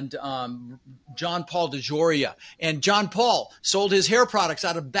and John Paul DeJoria. And John Paul sold his hair products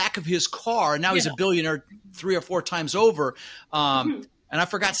out of the back of his car. And now he's a billionaire 3 or 4 times over. And I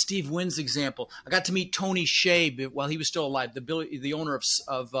forgot Steve Wynn's example. I got to meet Tony Hsieh while he was still alive, the owner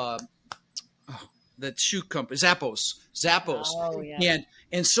of the shoe company, Zappos. Oh, yeah.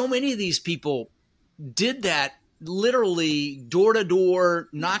 And so many of these people did that literally door to door,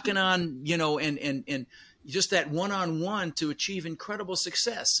 knocking on, and just that one-on-one to achieve incredible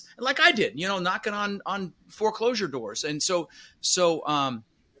success. Like I did, knocking on foreclosure doors. And it's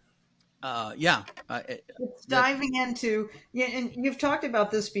diving into, and you've talked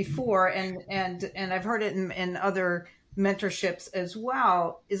about this before, and I've heard it in other mentorships as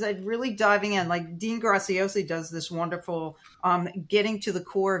well, is that really diving in, like Dean Graziosi does this wonderful getting to the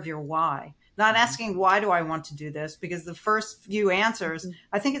core of your why. Not asking why do I want to do this, because the first few answers,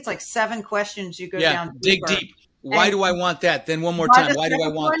 I think it's like 7 questions you go down deeper. Dig deep. Why do I want that? Then one more time. Why do I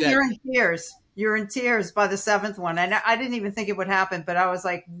want that? You're in tears. You're in tears by the 7th one. And I didn't even think it would happen, but I was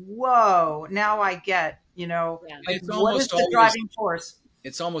like, whoa, now I get, like, what is the driving force?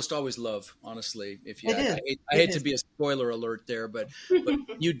 It's almost always love, honestly. I hate to be a spoiler alert there, but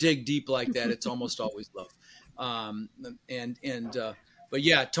you dig deep like that, it's almost always love. But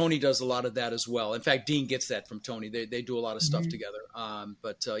yeah, Tony does a lot of that as well. In fact, Dean gets that from Tony. They do a lot of stuff together.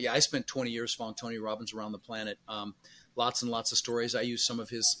 I spent 20 years following Tony Robbins around the planet. Lots and lots of stories. I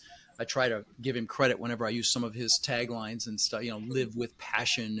try to give him credit whenever I use some of his taglines and stuff, live with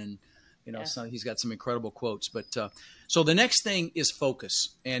passion and So he's got some incredible quotes. But so the next thing is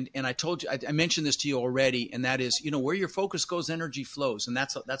focus. And I told you, I mentioned this to you already, and that is, where your focus goes, energy flows. And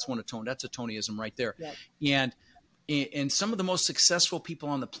that's one of Tony. That's a Tonyism right there. Yep. And some of the most successful people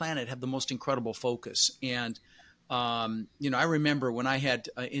on the planet have the most incredible focus. And I remember when I had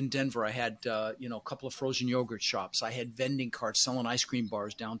in Denver, I had, a couple of frozen yogurt shops. I had vending carts selling ice cream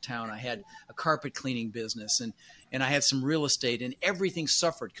bars downtown. I had a carpet cleaning business, and I had some real estate, and everything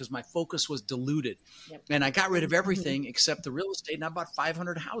suffered because my focus was diluted. Yep. And I got rid of everything except the real estate, and I bought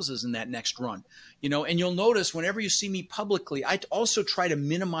 500 houses in that next run. And you'll notice whenever you see me publicly, I also try to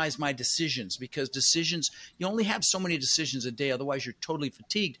minimize my decisions, because you only have so many decisions a day. Otherwise, you're totally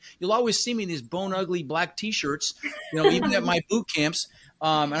fatigued. You'll always see me in these bone ugly black T-shirts, even at my boot camps.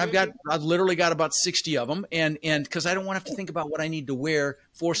 And I've literally got about 60 of them. And because I don't want to have to think about what I need to wear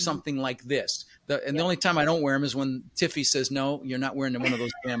for something like this. The only time I don't wear them is when Tiffy says, no, you're not wearing one of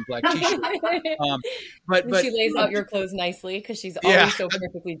those damn black T-shirts. But she lays out your clothes nicely because she's always so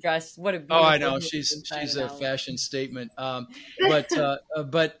perfectly dressed. What a beautiful I know. She's a fashion statement. I'll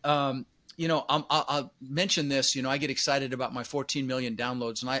mention this. I get excited about my 14 million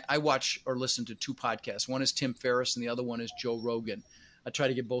downloads, and I watch or listen to two podcasts. One is Tim Ferriss, and the other one is Joe Rogan. I try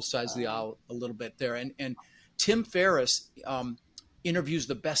to get both sides of the aisle a little bit there. And Tim Ferriss interviews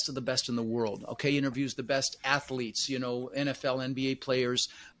the best of the best in the world. Okay, interviews the best athletes, NFL, NBA players,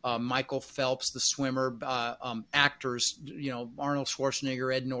 Michael Phelps, the swimmer, actors, Arnold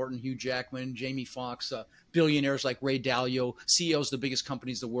Schwarzenegger, Ed Norton, Hugh Jackman, Jamie Foxx, billionaires like Ray Dalio, CEOs of the biggest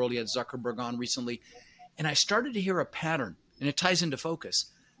companies in the world. He had Zuckerberg on recently. And I started to hear a pattern, and it ties into focus.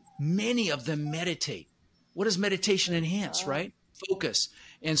 Many of them meditate. What does meditation enhance, right? Focus.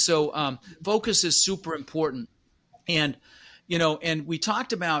 And so focus is super important. And we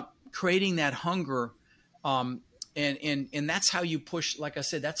talked about creating that hunger, and that's how you push, like I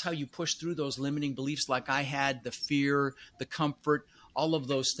said, that's how you push through those limiting beliefs like I had. The fear, the comfort, all of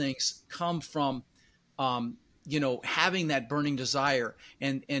those things come from having that burning desire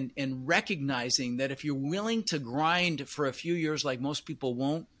and recognizing that if you're willing to grind for a few years like most people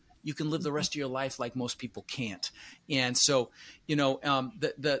won't, you can live the rest of your life like most people can't. And so,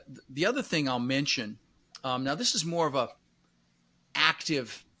 the other thing I'll mention, now this is more of a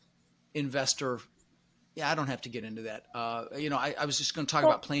active investor. Yeah, I don't have to get into that. I was just going to talk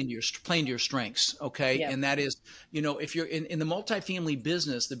about playing to your strengths. Okay. Yeah. And that is, if you're in the multifamily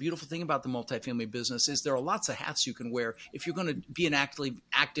business, the beautiful thing about the multifamily business is there are lots of hats you can wear if you're going to be an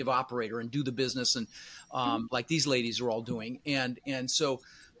active operator and do the business. And like these ladies are all doing. And so,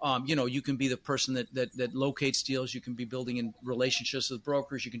 you can be the person that locates deals. You can be building in relationships with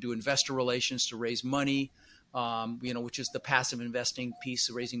brokers. You can do investor relations to raise money, which is the passive investing piece,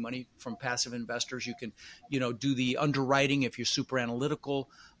 raising money from passive investors. You can, do the underwriting if you're super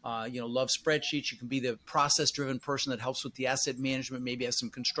analytical, love spreadsheets. You can be the process-driven person that helps with the asset management, maybe has some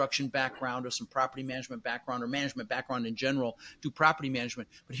construction background or some property management background or management background in general, do property management.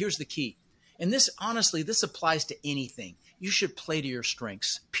 But here's the key. And this, honestly, this applies to anything. You should play to your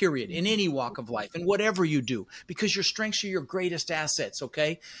strengths, period, in any walk of life and whatever you do, because your strengths are your greatest assets,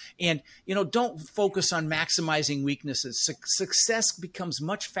 okay? And, don't focus on maximizing weaknesses. Success becomes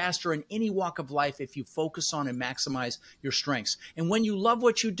much faster in any walk of life if you focus on and maximize your strengths. And when you love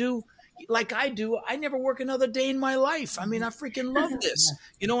what you do, like I do, I never work another day in my life. I mean, I freaking love this.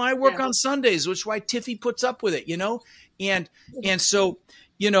 I work on Sundays, which is why Tiffy puts up with it, And so,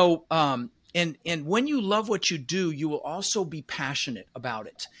 And when you love what you do, you will also be passionate about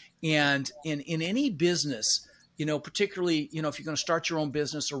it. And in any business, particularly, if you're going to start your own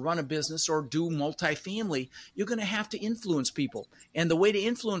business or run a business or do multifamily, you're going to have to influence people. And the way to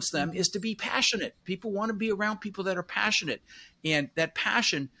influence them is to be passionate. People want to be around people that are passionate. And that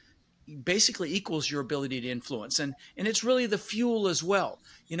passion basically equals your ability to influence. And it's really the fuel as well.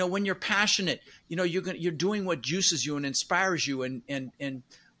 When you're passionate, you're doing what juices you and inspires you. And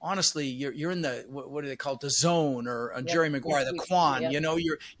honestly, you're in the, what do they call it? The zone, or Jerry Maguire, the Quan,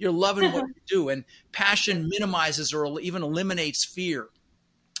 you're loving what you do, and passion minimizes or even eliminates fear.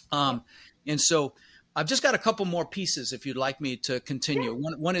 And so I've just got a couple more pieces if you'd like me to continue.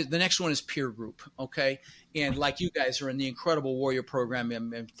 One is, the next one is peer group. Okay. And like you guys are in the Incredible Warrior program,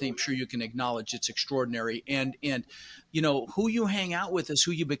 and I'm sure you can acknowledge it's extraordinary. And who you hang out with is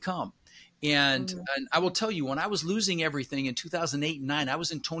who you become. And I will tell you, when I was losing everything in 2008 and 2009, I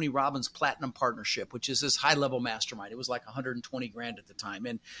was in Tony Robbins' Platinum Partnership, which is this high-level mastermind. It was like $120,000 at the time.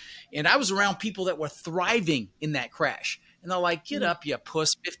 And I was around people that were thriving in that crash. And they're like, get up, you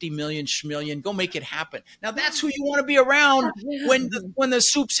puss, 50 million schmillion, go make it happen. Now that's who you want to be around when the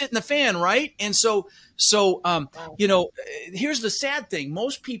soup's hitting the fan, right? And so, here's the sad thing.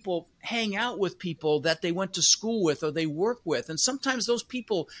 Most people hang out with people that they went to school with or they work with. And sometimes those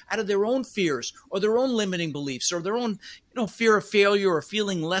people, out of their own fears or their own limiting beliefs or their own, fear of failure or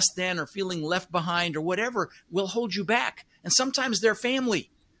feeling less than or feeling left behind or whatever, will hold you back. And sometimes they're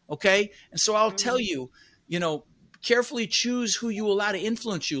family. Okay. And so I'll tell you, carefully choose who you allow to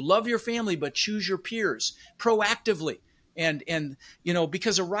influence you. Love your family, but choose your peers proactively. And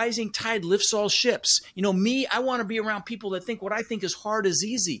because a rising tide lifts all ships. I want to be around people that think what I think is hard is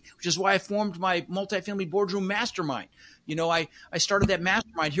easy, which is why I formed my multifamily boardroom mastermind. I started that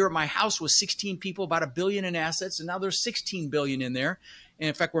mastermind here at my house with 16 people, about $1 billion in assets, and now there's 16 billion in there. And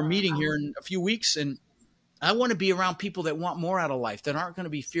in fact, we're meeting here in a few weeks, and I want to be around people that want more out of life, that aren't going to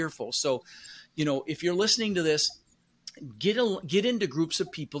be fearful. So, if you're listening to this, get into groups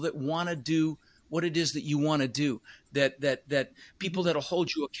of people that want to do what it is that you want to do, that people that'll hold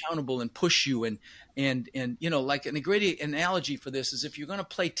you accountable and push you. And like a great analogy for this is if you're going to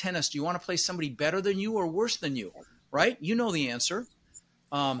play tennis, do you want to play somebody better than you or worse than you? Right? You know the answer.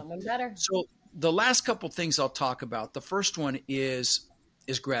 Someone better. So the last couple things I'll talk about, the first one is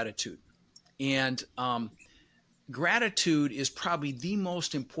gratitude. And gratitude is probably the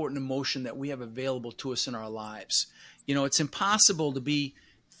most important emotion that we have available to us in our lives. It's impossible to be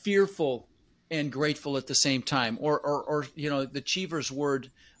fearful and grateful at the same time. Or the Cheever's word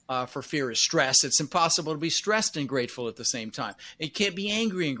for fear is stress. It's impossible to be stressed and grateful at the same time. You can't be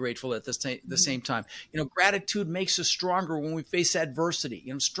angry and grateful at the same time. Gratitude makes us stronger when we face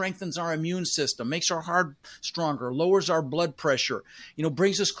adversity. Strengthens our immune system, makes our heart stronger, lowers our blood pressure,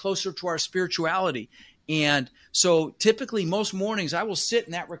 brings us closer to our spirituality. And so typically most mornings I will sit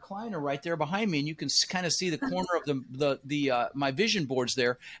in that recliner right there behind me, and you can kind of see the corner of my vision boards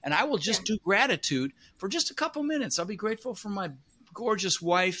there. And I will just do gratitude for just a couple minutes. I'll be grateful for my gorgeous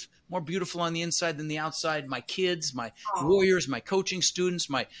wife, more beautiful on the inside than the outside, my kids, my warriors, my coaching students,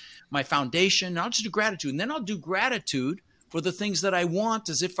 my foundation. And I'll just do gratitude. And then I'll do gratitude for the things that I want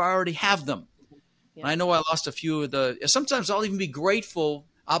as if I already have them. Yeah. I know I lost a few of sometimes I'll even be grateful.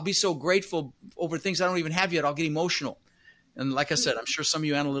 I'll be so grateful over things I don't even have yet. I'll get emotional. And like I said, I'm sure some of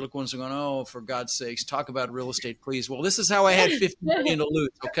you analytical ones are going, oh, for God's sakes, talk about real estate, please. Well, this is how I had 50 million to lose.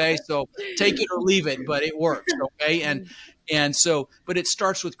 Okay. So take it or leave it, but it works. Okay. But it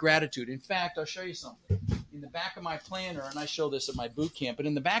starts with gratitude. In fact, I'll show you something in the back of my planner. And I show this at my boot camp, but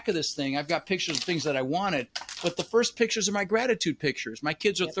in the back of this thing, I've got pictures of things that I wanted, but the first pictures are my gratitude pictures. My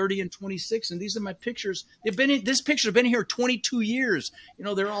kids are 30 and 26. And these are my pictures. This picture have been here 22 years.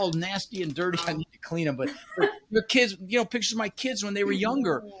 They're all nasty and dirty. I need to clean them, but they're kids, pictures of my kids when they were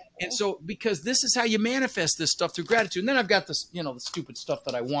younger. And so, because this is how you manifest this stuff through gratitude. And then I've got this, the stupid stuff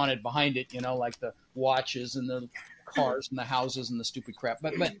that I wanted behind it, like the watches and the cars and the houses and the stupid crap.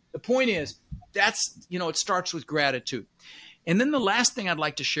 But the point is, that's, it starts with gratitude. And then the last thing I'd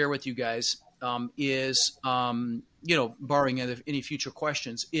like to share with you guys is, barring any future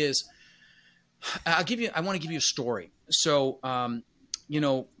questions, is I want to give you a story. So,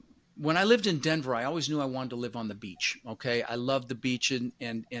 when I lived in Denver, I always knew I wanted to live on the beach. Okay. I loved the beach and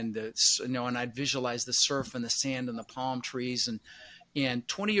I'd visualize the surf and the sand and the palm trees. And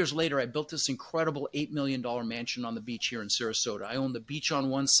 20 years later, I built this incredible $8 million mansion on the beach here in Sarasota. I owned the beach on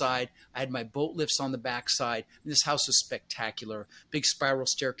one side. I had my boat lifts on the back side. This house is spectacular. Big spiral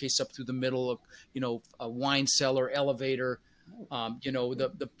staircase up through the middle of, a wine cellar, elevator.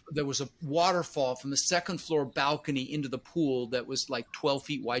 There was a waterfall from the second floor balcony into the pool that was like 12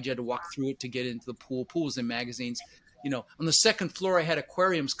 feet wide. You had to walk through it to get into the pool. Pool was in magazines. On the second floor, I had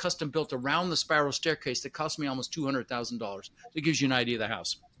aquariums custom built around the spiral staircase that cost me almost $200,000. It gives you an idea of the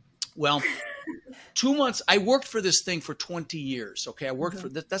house. Well, 2 months, I worked for this thing for 20 years. Okay. I worked for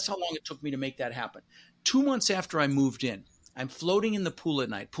that's how long it took me to make that happen. 2 months after I moved in, I'm floating in the pool at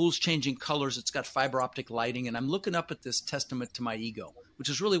night. Pool's changing colors. It's got fiber optic lighting. And I'm looking up at this testament to my ego, which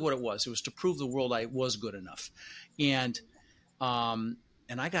is really what it was. It was to prove the world I was good enough. And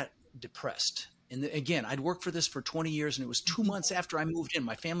I got depressed. And again, I'd worked for this for 20 years, and it was 2 months after I moved in.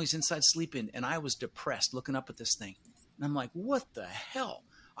 My family's inside sleeping, and I was depressed looking up at this thing. And I'm like, what the hell?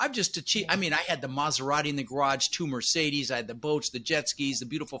 I've just achieved. I mean, I had the Maserati in the garage, 2 Mercedes. I had the boats, the jet skis, the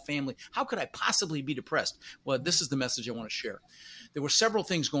beautiful family. How could I possibly be depressed? Well, this is the message I want to share. There were several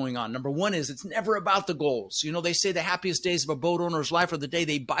things going on. Number one is it's never about the goals. They say the happiest days of a boat owner's life are the day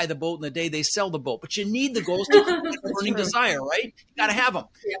they buy the boat and the day they sell the boat. But you need the goals to keep a burning desire, right? You got to have them.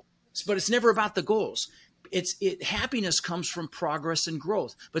 Yeah. But it's never about the goals. happiness comes from progress and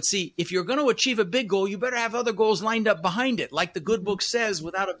growth. But see, if you're going to achieve a big goal, you better have other goals lined up behind it. Like the good book says,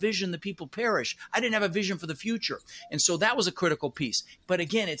 without a vision, the people perish. I didn't have a vision for the future. And so that was a critical piece. But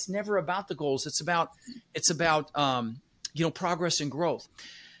again, it's never about the goals. It's about progress and growth.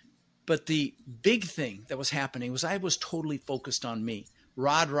 But the big thing that was happening was I was totally focused on me.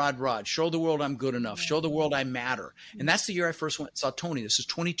 Rod, show the world I'm good enough. Show the world I matter. And that's the year I first saw Tony. This is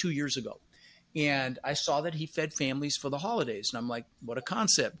 22 years ago. And I saw that he fed families for the holidays. And I'm like, what a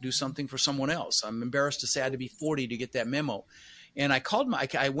concept. Do something for someone else. I'm embarrassed to say I had to be 40 to get that memo. And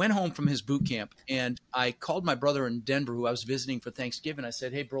I went home from his boot camp and I called my brother in Denver, who I was visiting for Thanksgiving. I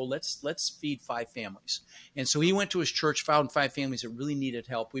said, hey, bro, let's feed 5 families. And so he went to his church, found 5 families that really needed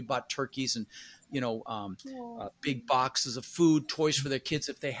help. We bought turkeys and, big boxes of food, toys for their kids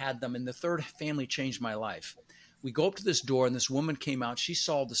if they had them. And the third family changed my life. We go up to this door and this woman came out. She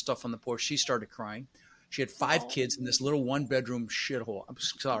saw the stuff on the porch. She started crying. She had 5 kids in this little 1-bedroom shithole. I'm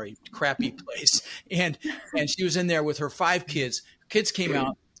sorry, crappy place. And she was in there with her 5 kids. Kids came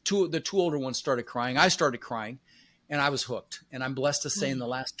out. The 2 older ones started crying. I started crying, and I was hooked. And I'm blessed to say in the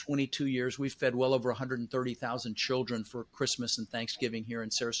last 22 years, we've fed well over 130,000 children for Christmas and Thanksgiving here in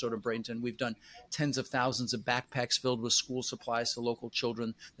Sarasota, Bradenton. We've done tens of thousands of backpacks filled with school supplies to local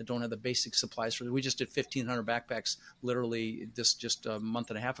children that don't have the basic supplies for. We just did 1,500 babackpacks literally just a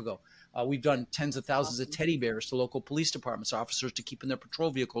month and a half ago. We've done tens of thousands of teddy bears to local police departments, officers to keep in their patrol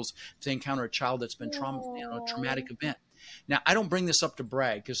vehicles if they encounter a child that's been a traumatic event. Now, I don't bring this up to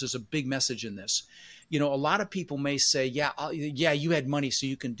brag because there's a big message in this. A lot of people may say, yeah, you had money, so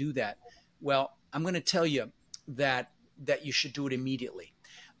you can do that. Well, I'm going to tell you that you should do it immediately.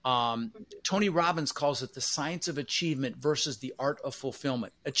 Tony Robbins calls it the science of achievement versus the art of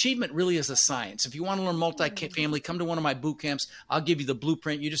fulfillment. Achievement really is a science. If you want to learn multifamily, come to one of my boot camps. I'll give you the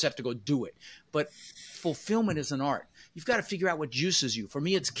blueprint. You just have to go do it. But fulfillment is an art. You've got to figure out what juices you. For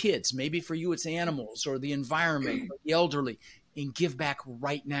me, it's kids. Maybe for you, it's animals or the environment, or the elderly, and give back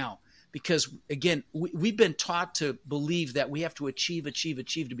right now. Because again, we've been taught to believe that we have to achieve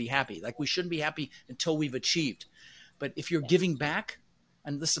to be happy. Like we shouldn't be happy until we've achieved. But if you're giving back,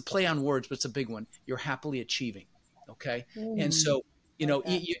 and this is a play on words, but it's a big one, you're happily achieving. Okay. And so,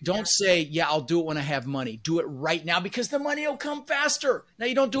 you don't say, yeah, I'll do it when I have money. Do it right now because the money will come faster. Now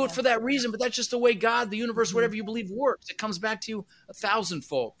you don't do it for that reason, but that's just the way God, the universe, whatever you believe works. It comes back to you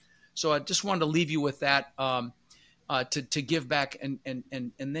 1,000-fold. So I just wanted to leave you with that, to give back and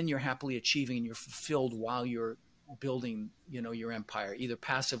then you're happily achieving and you're fulfilled while you're building, your empire, either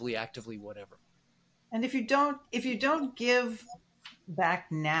passively, actively, whatever. And if you don't give back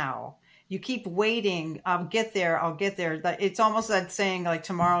now, you keep waiting, I'll get there. It's almost that saying like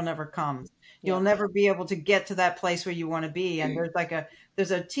tomorrow never comes. You'll never be able to get to that place where you want to be. And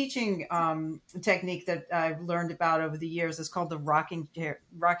there's a teaching technique that I've learned about over the years. It's called the rocking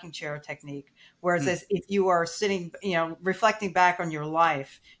chair technique, where it says if you are sitting, reflecting back on your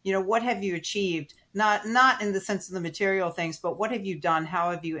life, what have you achieved? Not in the sense of the material things, but what have you done?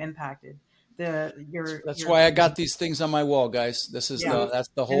 How have you impacted? That's why I got these things on my wall, guys. That's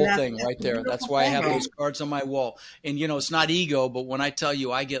the whole thing right there. That's why I have those cards on my wall. And it's not ego, but when I tell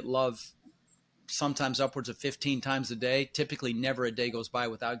you I get love sometimes upwards of 15 times a day, typically never a day goes by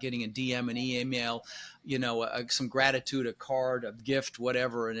without getting a DM, an email, some gratitude, a card, a gift,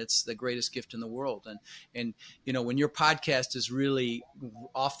 whatever. And it's the greatest gift in the world. And when your podcast is really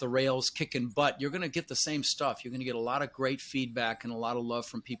off the rails, kicking butt, you're going to get the same stuff. You're going to get a lot of great feedback and a lot of love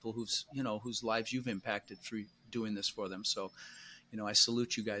from people whose lives you've impacted through doing this for them. So, I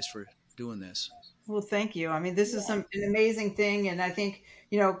salute you guys for doing this. Well, thank you. I mean, this is an amazing thing. And I think,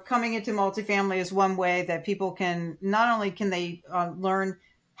 coming into multifamily is one way that people can, not only can they learn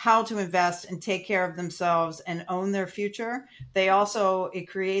how to invest and take care of themselves and own their future, it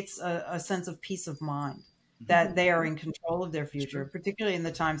creates a sense of peace of mind that they are in control of their future, particularly in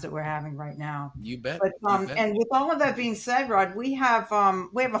the times that we're having right now. You bet. But, and with all of that being said, Rod, we have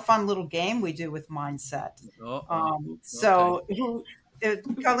a fun little game we do with Mindset. So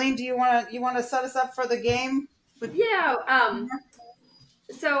Colleen, do you want to set us up for the game?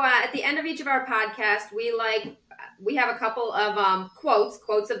 So at the end of each of our podcasts, we have a couple of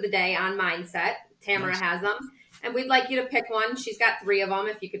quotes of the day on Mindset. Tamara has them, and we'd like you to pick one. She's got 3 of them.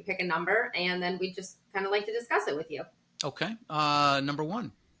 If you could pick a number, and then we'd just kind of like to discuss it with you. Okay. Number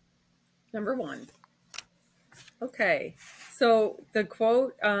 1. Number 1. Okay. So the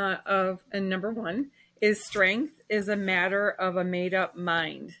quote of number 1 is "Strength is a matter of a made-up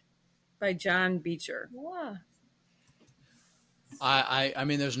mind," by John Beecher. Yeah. I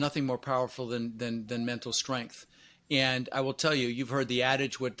mean, there's nothing more powerful than mental strength. And I will tell you, you've heard the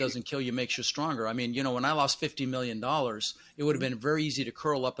adage, what doesn't kill you makes you stronger. I mean, when I lost $50 million, it would have been very easy to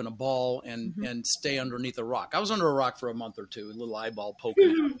curl up in a ball and stay underneath a rock. I was under a rock for a month or two, a little eyeball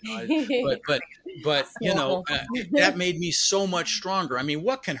poking out. But that made me so much stronger. I mean,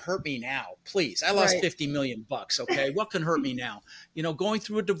 what can hurt me now? Please. I lost $50 million. Okay. What can hurt me now? Going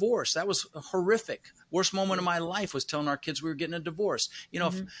through a divorce, that was horrific. Worst moment of my life was telling our kids we were getting a divorce.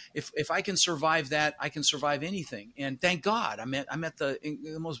 If I can survive that, I can survive anything. And thank God I met the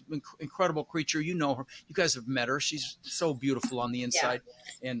most incredible creature. Her. You guys have met her. She's so beautiful on the inside.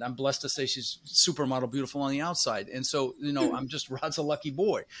 Yeah. And I'm blessed to say she's supermodel beautiful on the outside. And so, Rod's a lucky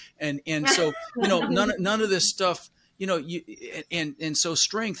boy. And so, none of this stuff, and so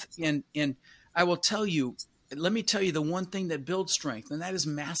strength. And I will tell you, let me tell you the one thing that builds strength, and that is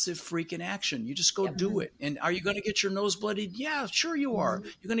massive freaking action. You just go do it. And are you going to get your nose bloodied? Yeah, sure you are.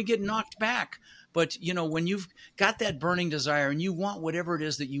 You're going to get knocked back. But, when you've got that burning desire and you want whatever it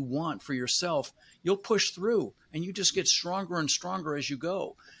is that you want for yourself, you'll push through and you just get stronger and stronger as you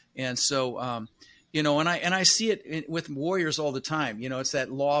go. And so, and I see it with warriors all the time. It's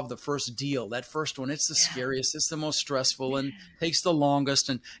that law of the first deal. That first one, it's the scariest. It's the most stressful and takes the longest.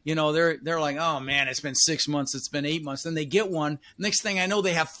 And, they're like, oh, man, it's been 6 months. It's been 8 months. Then they get one. Next thing I know,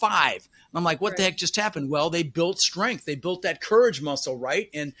 they have 5. And I'm like, what the heck just happened? Well, they built strength. They built that courage muscle, right?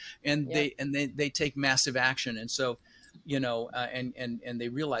 And they take massive action. And so, and they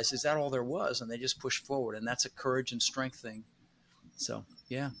realize, is that all there was? And they just push forward. And that's a courage and strength thing. So,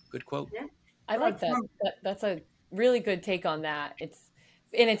 yeah, good quote. Yeah. I like that. That's a really good take on that.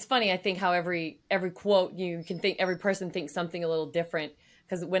 It's funny. I think how every quote you can think, every person thinks something a little different.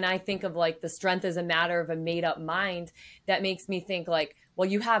 Because when I think of like the strength is a matter of a made up mind, that makes me think like, well,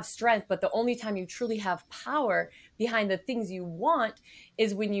 you have strength, but the only time you truly have power behind the things you want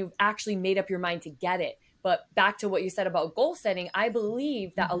is when you've actually made up your mind to get it. But back to what you said about goal setting, I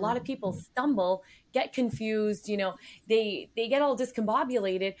believe that a lot of people stumble, get confused, they get all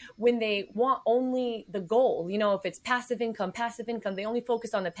discombobulated when they want only the goal. If it's passive income, they only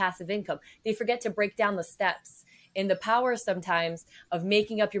focus on the passive income. They forget to break down the steps. And the power sometimes of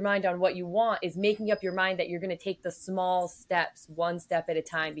making up your mind on what you want is making up your mind that you're going to take the small steps, one step at a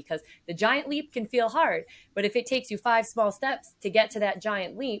time, because the giant leap can feel hard. But if it takes you 5 small steps to get to that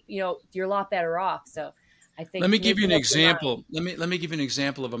giant leap, you're a lot better off. So I think. Let me give you an example. Let me give you an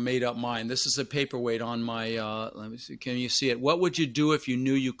example of a made up mind. This is a paperweight on my, let me see. Can you see it? What would you do if you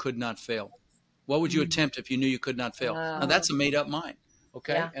knew you could not fail? What would you attempt if you knew you could not fail? Now that's a made up mind.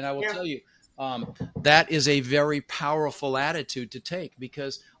 Okay. Yeah. And I will tell you, that is a very powerful attitude to take,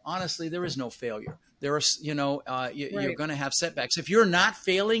 because honestly, there is no failure. There are, you're going to have setbacks. If you're not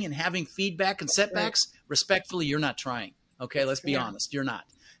failing and having feedback and setbacks, respectfully, you're not trying. Okay. Let's be honest. You're not.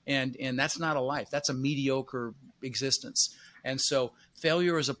 And that's not a life. That's a mediocre existence. And so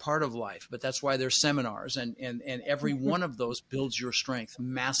failure is a part of life, but that's why there's seminars, and every one of those builds your strength,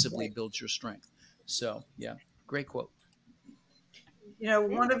 massively builds your strength. So yeah, great quote.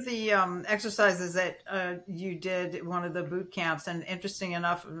 One of the exercises that you did at one of the boot camps, and interesting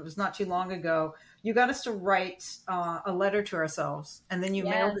enough, it was not too long ago, you got us to write a letter to ourselves, and then you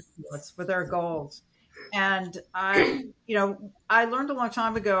mailed it to us with our goals. And I learned a long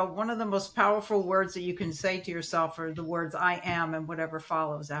time ago, one of the most powerful words that you can say to yourself are the words "I am" and whatever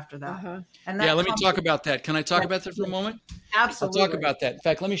follows after that. And that let me talk about that. Can I talk about that for a moment? Absolutely. I'll talk about that. In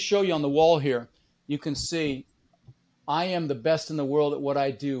fact, let me show you on the wall here. You can see, I am the best in the world at what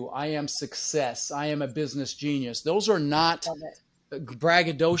I do. I am success. I am a business genius. Those are not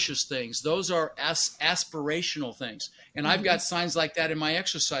braggadocious things. Those are aspirational things. And I've got signs like that in my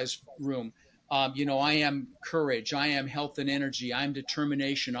exercise room. I am courage. I am health and energy. I am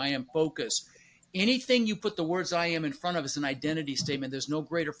determination. I am focus. Anything you put the words I am in front of is an identity statement. There's no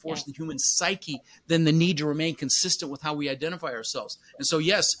greater force in the human psyche than the need to remain consistent with how we identify ourselves. And so,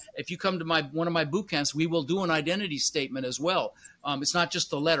 yes, if you come to one of my boot camps, we will do an identity statement as well. It's not just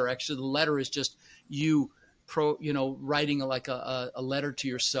the letter. Actually, the letter is just you writing like a letter to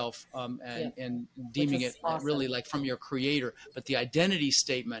yourself and deeming it really like from your creator. But the identity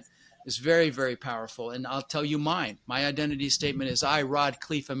statement is very, very powerful. And I'll tell you mine. My identity statement is, I, Rod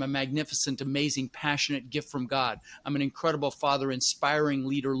Khleif, am a magnificent, amazing, passionate gift from God. I'm an incredible father, inspiring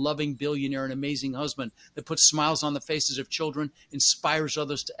leader, loving billionaire, and amazing husband that puts smiles on the faces of children, inspires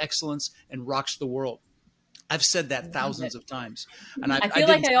others to excellence, and rocks the world. I've said that thousands of times, and I feel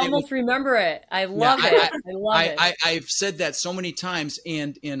like I almost remember it. I love it. I love it. I've said that so many times,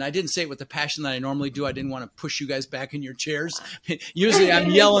 and I didn't say it with the passion that I normally do. I didn't want to push you guys back in your chairs. Usually,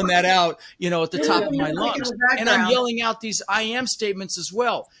 I'm yelling that out, at the top of my lungs, and I'm yelling out these I am statements as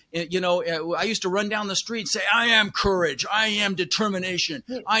well. I used to run down the street and say, "I am courage. I am determination.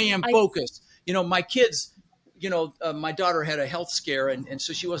 I am focus." My kids. My daughter had a health scare, and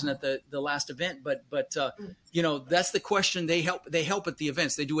so she wasn't at the last event. But that's the question they help at the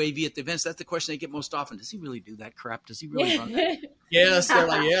events. They do AV at the events. That's the question they get most often. Does he really do that crap? Does he really run that? Yes, they're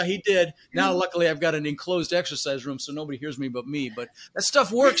like, yeah, he did. Now, luckily, I've got an enclosed exercise room, so nobody hears me but me. But that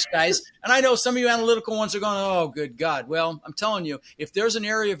stuff works, guys. And I know some of you analytical ones are going, "Oh, good God." Well, I'm telling you, if there's an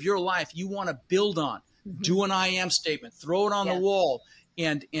area of your life you want to build on, do an I am statement, throw it on the wall.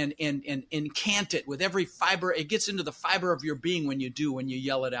 And cant it with every fiber. It gets into the fiber of your being when you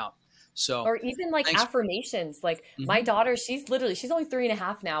yell it out. So, or even like affirmations, like my daughter, she's only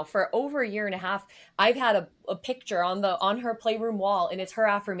 3.5 now. For over a year and a half, I've had a picture on her playroom wall, and it's her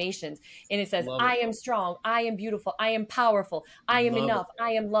affirmations. And it says, I am strong. I am beautiful. I am powerful. I am enough.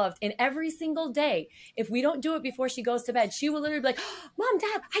 I am loved. And every single day, if we don't do it before she goes to bed, she will literally be like, "Mom,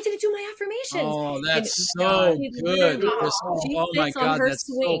 Dad, I didn't do my affirmations." Oh, that's so good. Oh my God, that's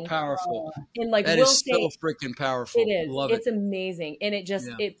so powerful. And like, that is so freaking powerful. It is. Love it's amazing. And it just,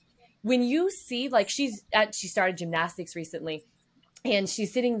 when you see, like, she started gymnastics recently, and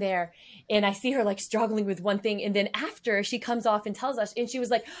she's sitting there, and I see her like struggling with one thing. And then after, she comes off and tells us, and she was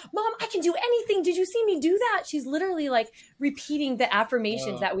like, "Mom, I can do anything. Did you see me do that?" She's literally like repeating the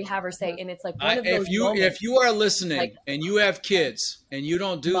affirmations that we have her say. And it's like one of those moments. If you are listening and you have kids and you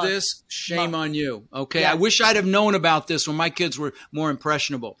don't do this, shame on you. Okay. Yeah. I wish I'd have known about this when my kids were more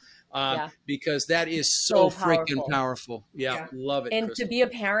impressionable. Because that is so freaking powerful. Yeah. Love it. And Crystal. To be a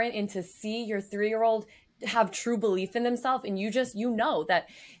parent and to see your 3-year-old have true belief in themselves, and you know that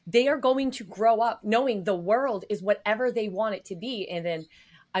they are going to grow up knowing the world is whatever they want it to be. And then,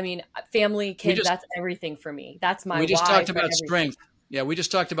 I mean, family, kids, that's everything for me. That's my why. We just talked about strength. Yeah, we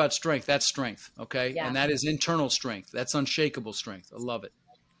just talked about strength. That's strength. Okay. Yeah. And that is internal strength. That's unshakable strength. I love it.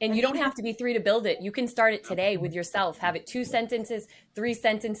 And you don't have to be 3 to build it. You can start it today with yourself. Have it 2 sentences, 3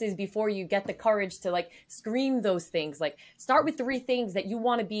 sentences before you get the courage to like scream those things. Like, start with 3 things that you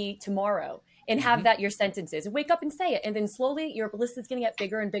want to be tomorrow, and have that your sentences, and wake up and say it. And then slowly your list is going to get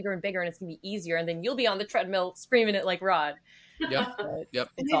bigger and bigger and bigger, and it's going to be easier. And then you'll be on the treadmill screaming it like Rod. Yep.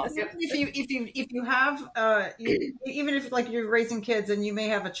 It's awesome. If you have even if like you're raising kids and you may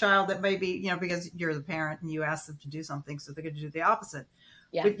have a child that may be, because you're the parent and you ask them to do something, so they're going to do the opposite.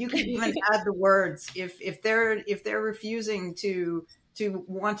 Yeah. But you can even add the words if they're refusing to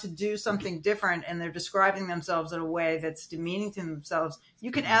want to do something different, and they're describing themselves in a way that's demeaning to themselves,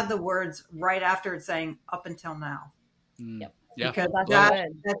 you can add the words right after it saying "up until now." Yep. Yeah. Because that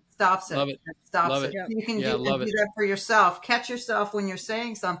stops it. Love it. That stops it. Yeah. You can do that for yourself. Catch yourself when you're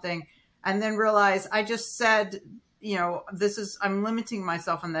saying something, and then realize, I just said, I'm limiting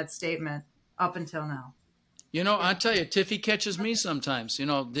myself in that statement up until now. I tell you, Tiffy catches me sometimes.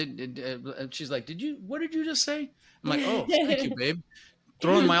 She's like, what did you just say? I'm like, "Oh, thank you, babe."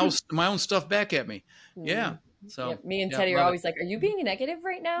 Throwing my own stuff back at me. Yeah. So me and Teddy are always like, "Are you being negative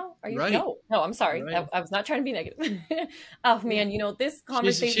right now? Are you?" Right. No, I'm sorry. Right. I was not trying to be negative. Oh man, this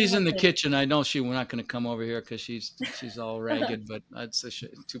conversation. She's in the kitchen. I know we're not going to come over here because she's all ragged, but it's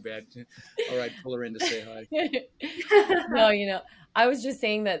too bad. All right, pull her in to say hi. No, I was just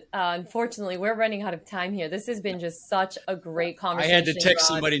saying that unfortunately we're running out of time here. This has been just such a great conversation. I had to text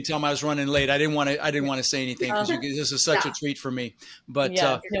somebody and tell them I was running late. I didn't want to say anything because this is such a treat for me. But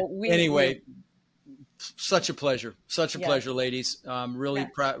anyway. Such a pleasure. Such a pleasure, ladies. Really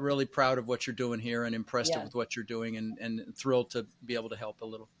proud of what you're doing here, and impressed with what you're doing, and thrilled to be able to help a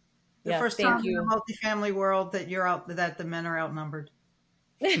little. The first time in the multifamily world that the men are outnumbered.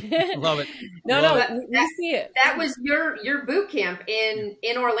 Love it. We see it. That was your boot camp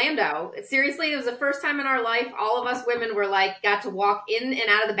in Orlando. Seriously, it was the first time in our life all of us women were like got to walk in and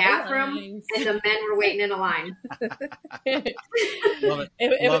out of the bathroom, and the men were waiting in a line. Love it.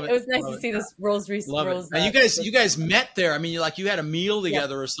 It was nice to see this Rose. And you guys met there. I mean, you had a meal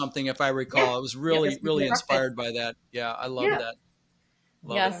together or something, if I recall. I was really inspired by that. Yeah, I love that.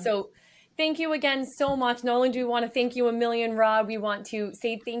 Love it. So thank you again so much. Not only do we want to thank you a million, Rod, we want to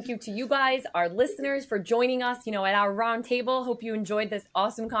say thank you to you guys, our listeners, for joining us, at our round table. Hope you enjoyed this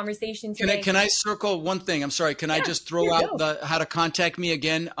awesome conversation today. Can I circle one thing? I'm sorry. Can I just throw out how to contact me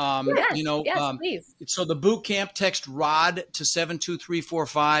again? Yes, please. So the boot camp, text Rod to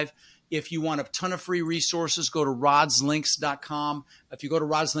 72345. If you want a ton of free resources, go to rodslinks.com. If you go to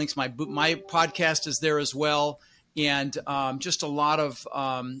Rod's Links, my podcast is there as well. And just a lot of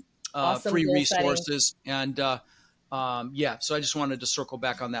Awesome free goal resources. And so I just wanted to circle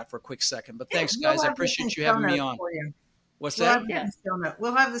back on that for a quick second. But thanks, guys. I appreciate you having me on. What's that?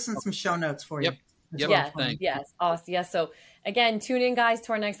 We'll have this in some show notes for you. Yep. Yes. Awesome. Yes. So again, tune in, guys,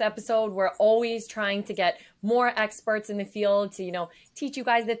 to our next episode. We're always trying to get more experts in the field to, teach you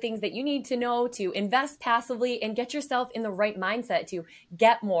guys the things that you need to know to invest passively and get yourself in the right mindset to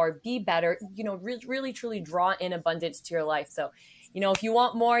get more, be better, really, truly draw in abundance to your life. So, if you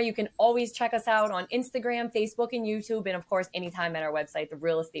want more, you can always check us out on Instagram, Facebook, and YouTube. And of course, anytime at our website,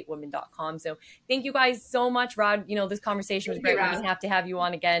 therealestatewoman.com. So thank you guys so much, Rod. This conversation was great. We're going to have you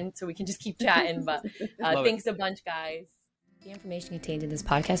on again so we can just keep chatting. But thanks a bunch, guys. The information contained in this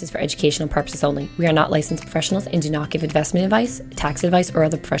podcast is for educational purposes only. We are not licensed professionals and do not give investment advice, tax advice, or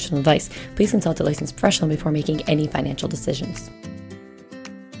other professional advice. Please consult a licensed professional before making any financial decisions.